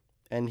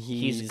 And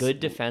he's good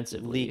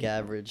defensively. League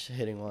average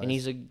hitting wise. And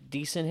he's a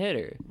decent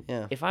hitter.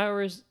 Yeah. If I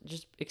were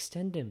just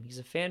extend him, he's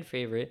a fan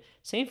favorite.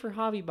 Same for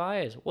Javi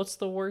Baez. What's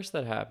the worst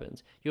that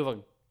happens? You have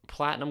a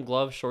platinum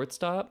glove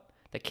shortstop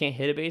that can't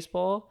hit a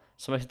baseball.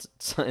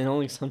 And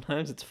only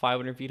sometimes it's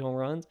 500 feet home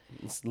runs.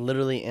 It's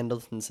literally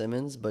Andrelton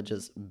Simmons, but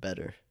just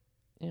better.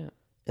 Yeah.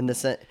 In the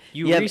sense,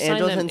 You have re-sign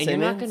them, Andrelton and you're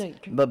not Simmons,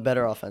 gonna- but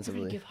better You're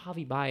offensively. gonna give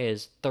Javi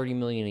Baez $30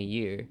 million a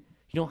year.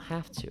 You don't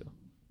have to.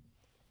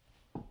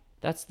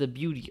 That's the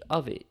beauty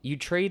of it. You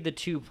trade the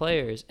 2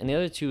 players, and the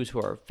other 2 who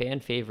are fan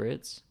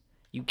favorites,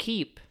 you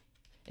keep.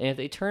 And if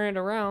they turn it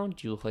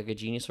around, you look like a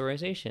genius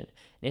organization.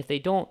 And if they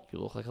don't, you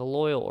look like a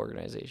loyal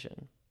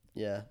organization.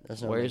 Yeah,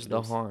 there's no Where's the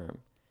negatives. harm?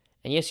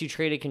 And yes, you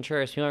traded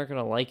Contreras. People aren't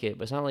going to like it,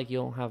 but it's not like you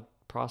don't have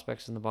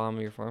prospects in the bottom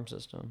of your farm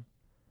system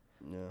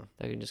Yeah.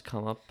 that can just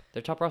come up.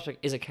 Their top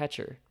prospect is a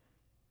catcher.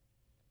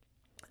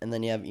 And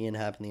then you have Ian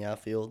Happ in the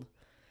outfield.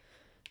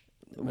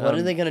 What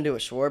are they gonna do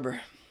with Schwarber?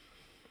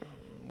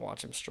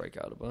 Watch him strike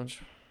out a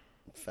bunch.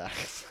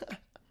 Facts.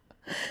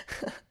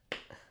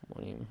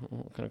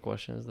 What kind of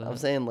question is that? I'm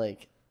saying,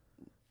 like,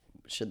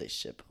 should they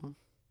ship him?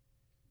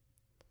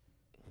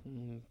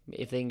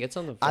 If they can get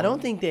something I from don't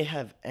him. think they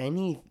have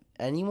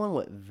anyone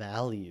with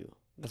value.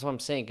 That's what I'm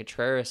saying.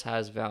 Contreras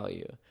has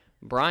value.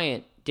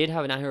 Bryant did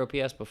have a 9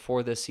 OPS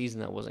before this season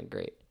that wasn't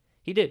great.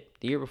 He did.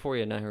 The year before, he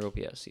had a 9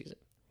 OPS season.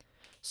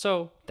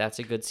 So that's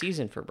a good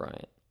season for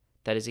Bryant.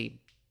 That is a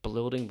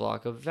building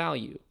block of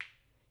value.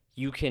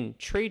 You can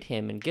trade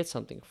him and get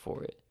something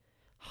for it.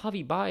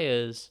 Javi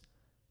Baez,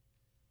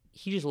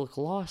 he just looked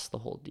lost the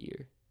whole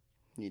year.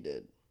 He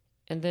did.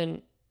 And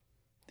then,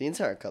 The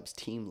entire Cubs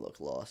team looked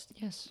lost.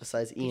 yes.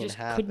 Besides He Ian just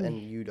Happ couldn't-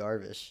 and Yu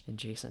Darvish. And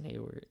Jason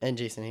Hayward. And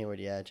Jason Hayward,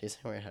 yeah.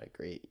 Jason Hayward had a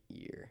great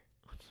year.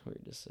 It's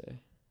weird to say.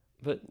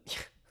 But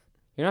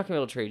you're not going to be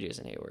able to trade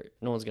Jason Hayward.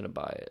 No one's going to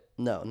buy it.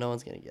 No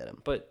one's going to get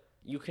him. But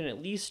you can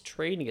at least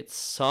trade and get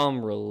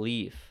some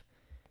relief.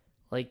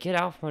 Like, get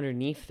out from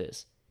underneath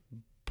this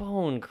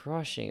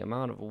bone-crushing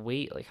amount of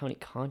weight. Like, how many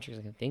contracts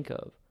I can think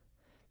of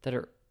that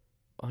are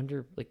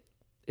under, like,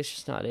 it's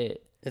just not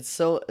it. It's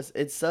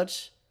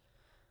such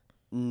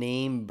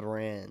name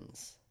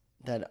brands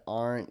that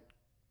aren't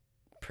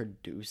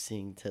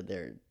producing to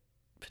their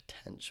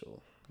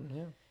potential.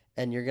 Yeah.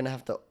 And you're going to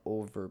have to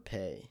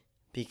overpay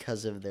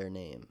because of their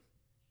name.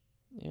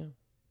 Yeah.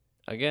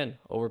 Again,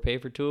 overpay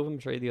for 2 of them,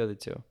 trade the other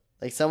 2.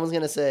 Like, someone's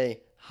going to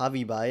say,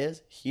 Javi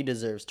Baez, he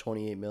deserves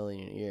 $28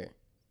 million a year.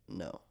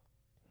 No.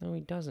 No,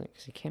 he doesn't,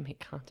 because he can't make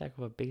contact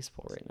with a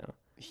baseball right now.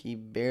 He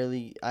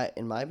barely,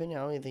 in my opinion,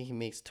 I don't even think he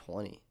makes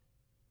 20.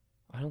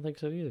 I don't think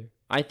so either.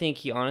 I think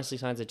he honestly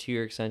signs a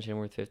 2-year extension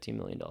worth $15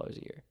 million a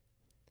year.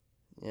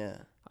 Yeah.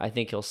 I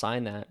think he'll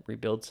sign that,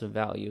 rebuild some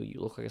value. You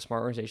look like a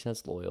smart organization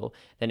that's loyal.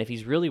 Then if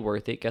he's really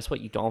worth it, guess what?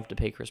 You don't have to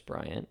pay Chris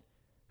Bryant,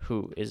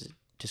 who is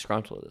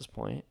disgruntled at this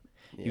point.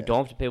 You Yeah. don't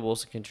have to pay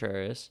Wilson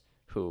Contreras,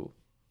 who,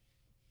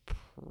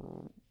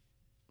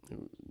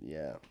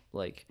 Yeah.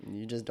 like,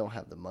 You just don't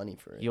have the money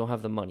for it. you don't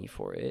have the money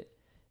for it.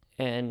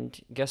 And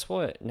guess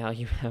what? Now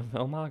you have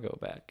El Mago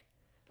back.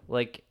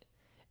 Like,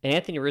 and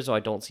Anthony Rizzo, I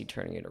don't see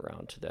turning it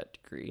around to that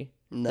degree.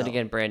 No. Then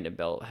again, Brandon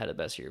Belt had the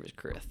best year of his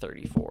career at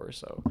 34,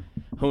 so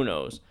who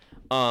knows?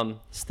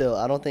 Still,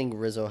 I don't think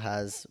Rizzo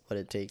has what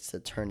it takes to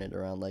turn it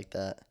around like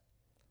that.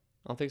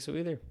 I don't think so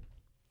either.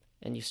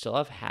 And you still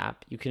have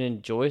Hap. You can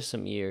enjoy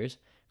some years.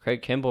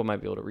 Craig Kimbrell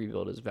might be able to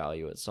rebuild his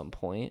value at some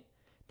point.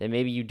 Then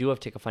maybe you do have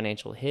to take a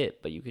financial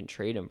hit, but you can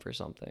trade him for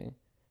something.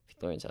 If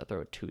he learns how to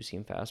throw a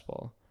 2-seam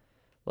fastball.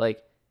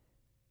 Like,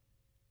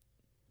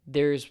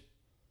 there's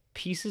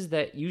pieces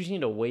that you usually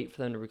need to wait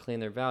for them to reclaim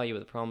their value, but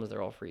the problem is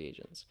they're all free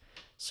agents.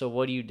 So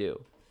what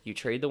do? You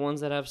trade the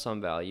ones that have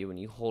some value, and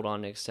you hold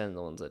on to extend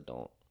the ones that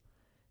don't.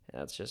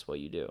 And that's just what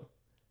you do.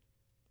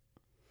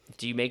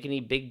 Do you make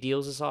any big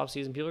deals this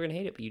offseason? People are going to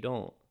hate it, but you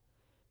don't.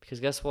 Because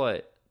guess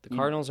what? The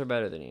Cardinals are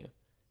better than you.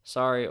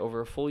 Sorry,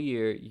 over a full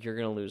year, you're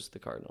going to lose to the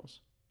Cardinals.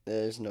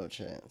 There's no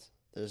chance.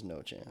 There's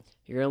no chance.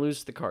 You're going to lose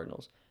to the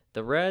Cardinals.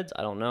 The Reds,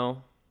 I don't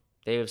know.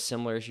 They have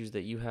similar issues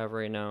that you have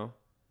right now.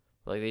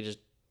 Like, they just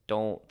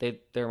don't. They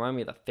remind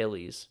me of the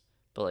Phillies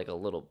but like a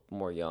little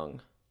more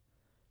young.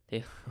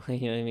 They,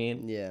 you know what I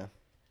mean? Yeah.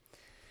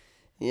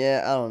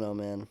 Yeah, I don't know,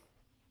 man.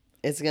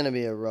 It's gonna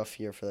be a rough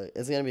year for the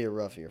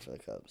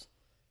Cubs.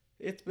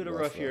 It's been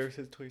Rough, rough.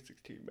 since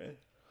 2016, man.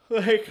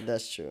 Like,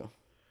 That's true.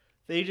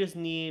 they just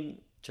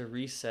need to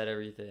reset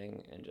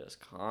everything and just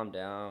calm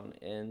down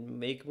and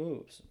make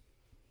moves.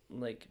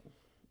 Like,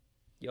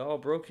 y'all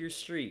broke your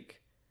streak.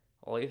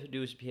 All you have to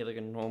do is behave like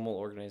a normal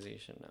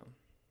organization now.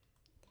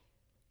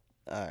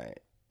 All right.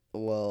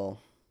 Well,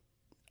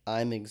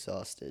 I'm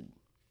exhausted.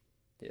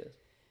 Yes.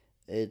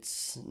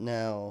 It's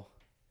now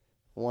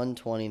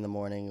 1:20 in the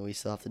morning, and we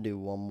still have to do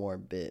one more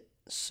bit.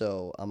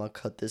 So I'm gonna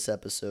cut this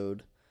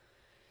episode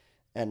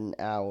at an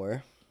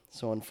hour.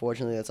 So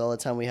unfortunately, that's all the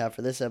time we have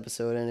for this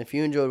episode. And if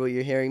you enjoyed what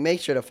you're hearing, make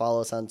sure to follow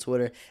us on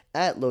Twitter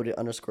at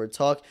 @loaded_talk,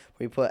 where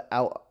we put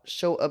out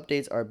show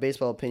updates, our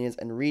baseball opinions,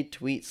 and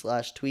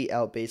retweet/tweet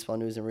out baseball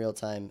news in real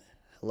time.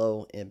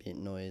 Hello,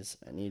 ambient noise.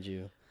 I need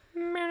you.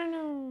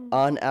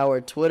 On our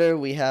Twitter,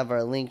 we have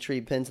our link tree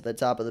pinned to the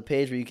top of the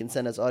page where you can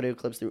send us audio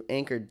clips through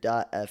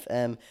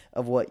anchor.fm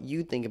of what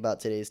you think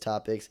about today's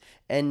topics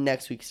and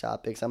next week's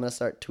topics. I'm going to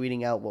start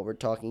tweeting out what we're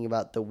talking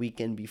about the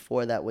weekend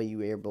before. That way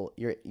you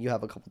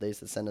have a couple days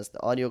to send us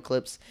the audio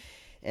clips.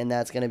 And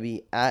that's going to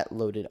be at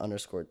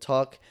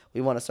 @loaded_talk.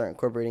 We want to start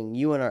incorporating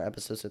you in our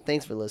episodes, so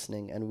thanks for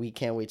listening, and we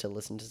can't wait to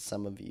listen to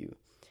some of you.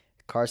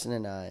 Carson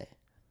and I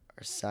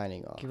are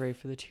signing off. Get ready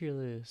for the tier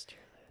list.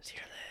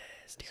 Tier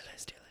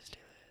list.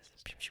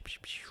 Pew, pew, pew,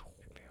 pew.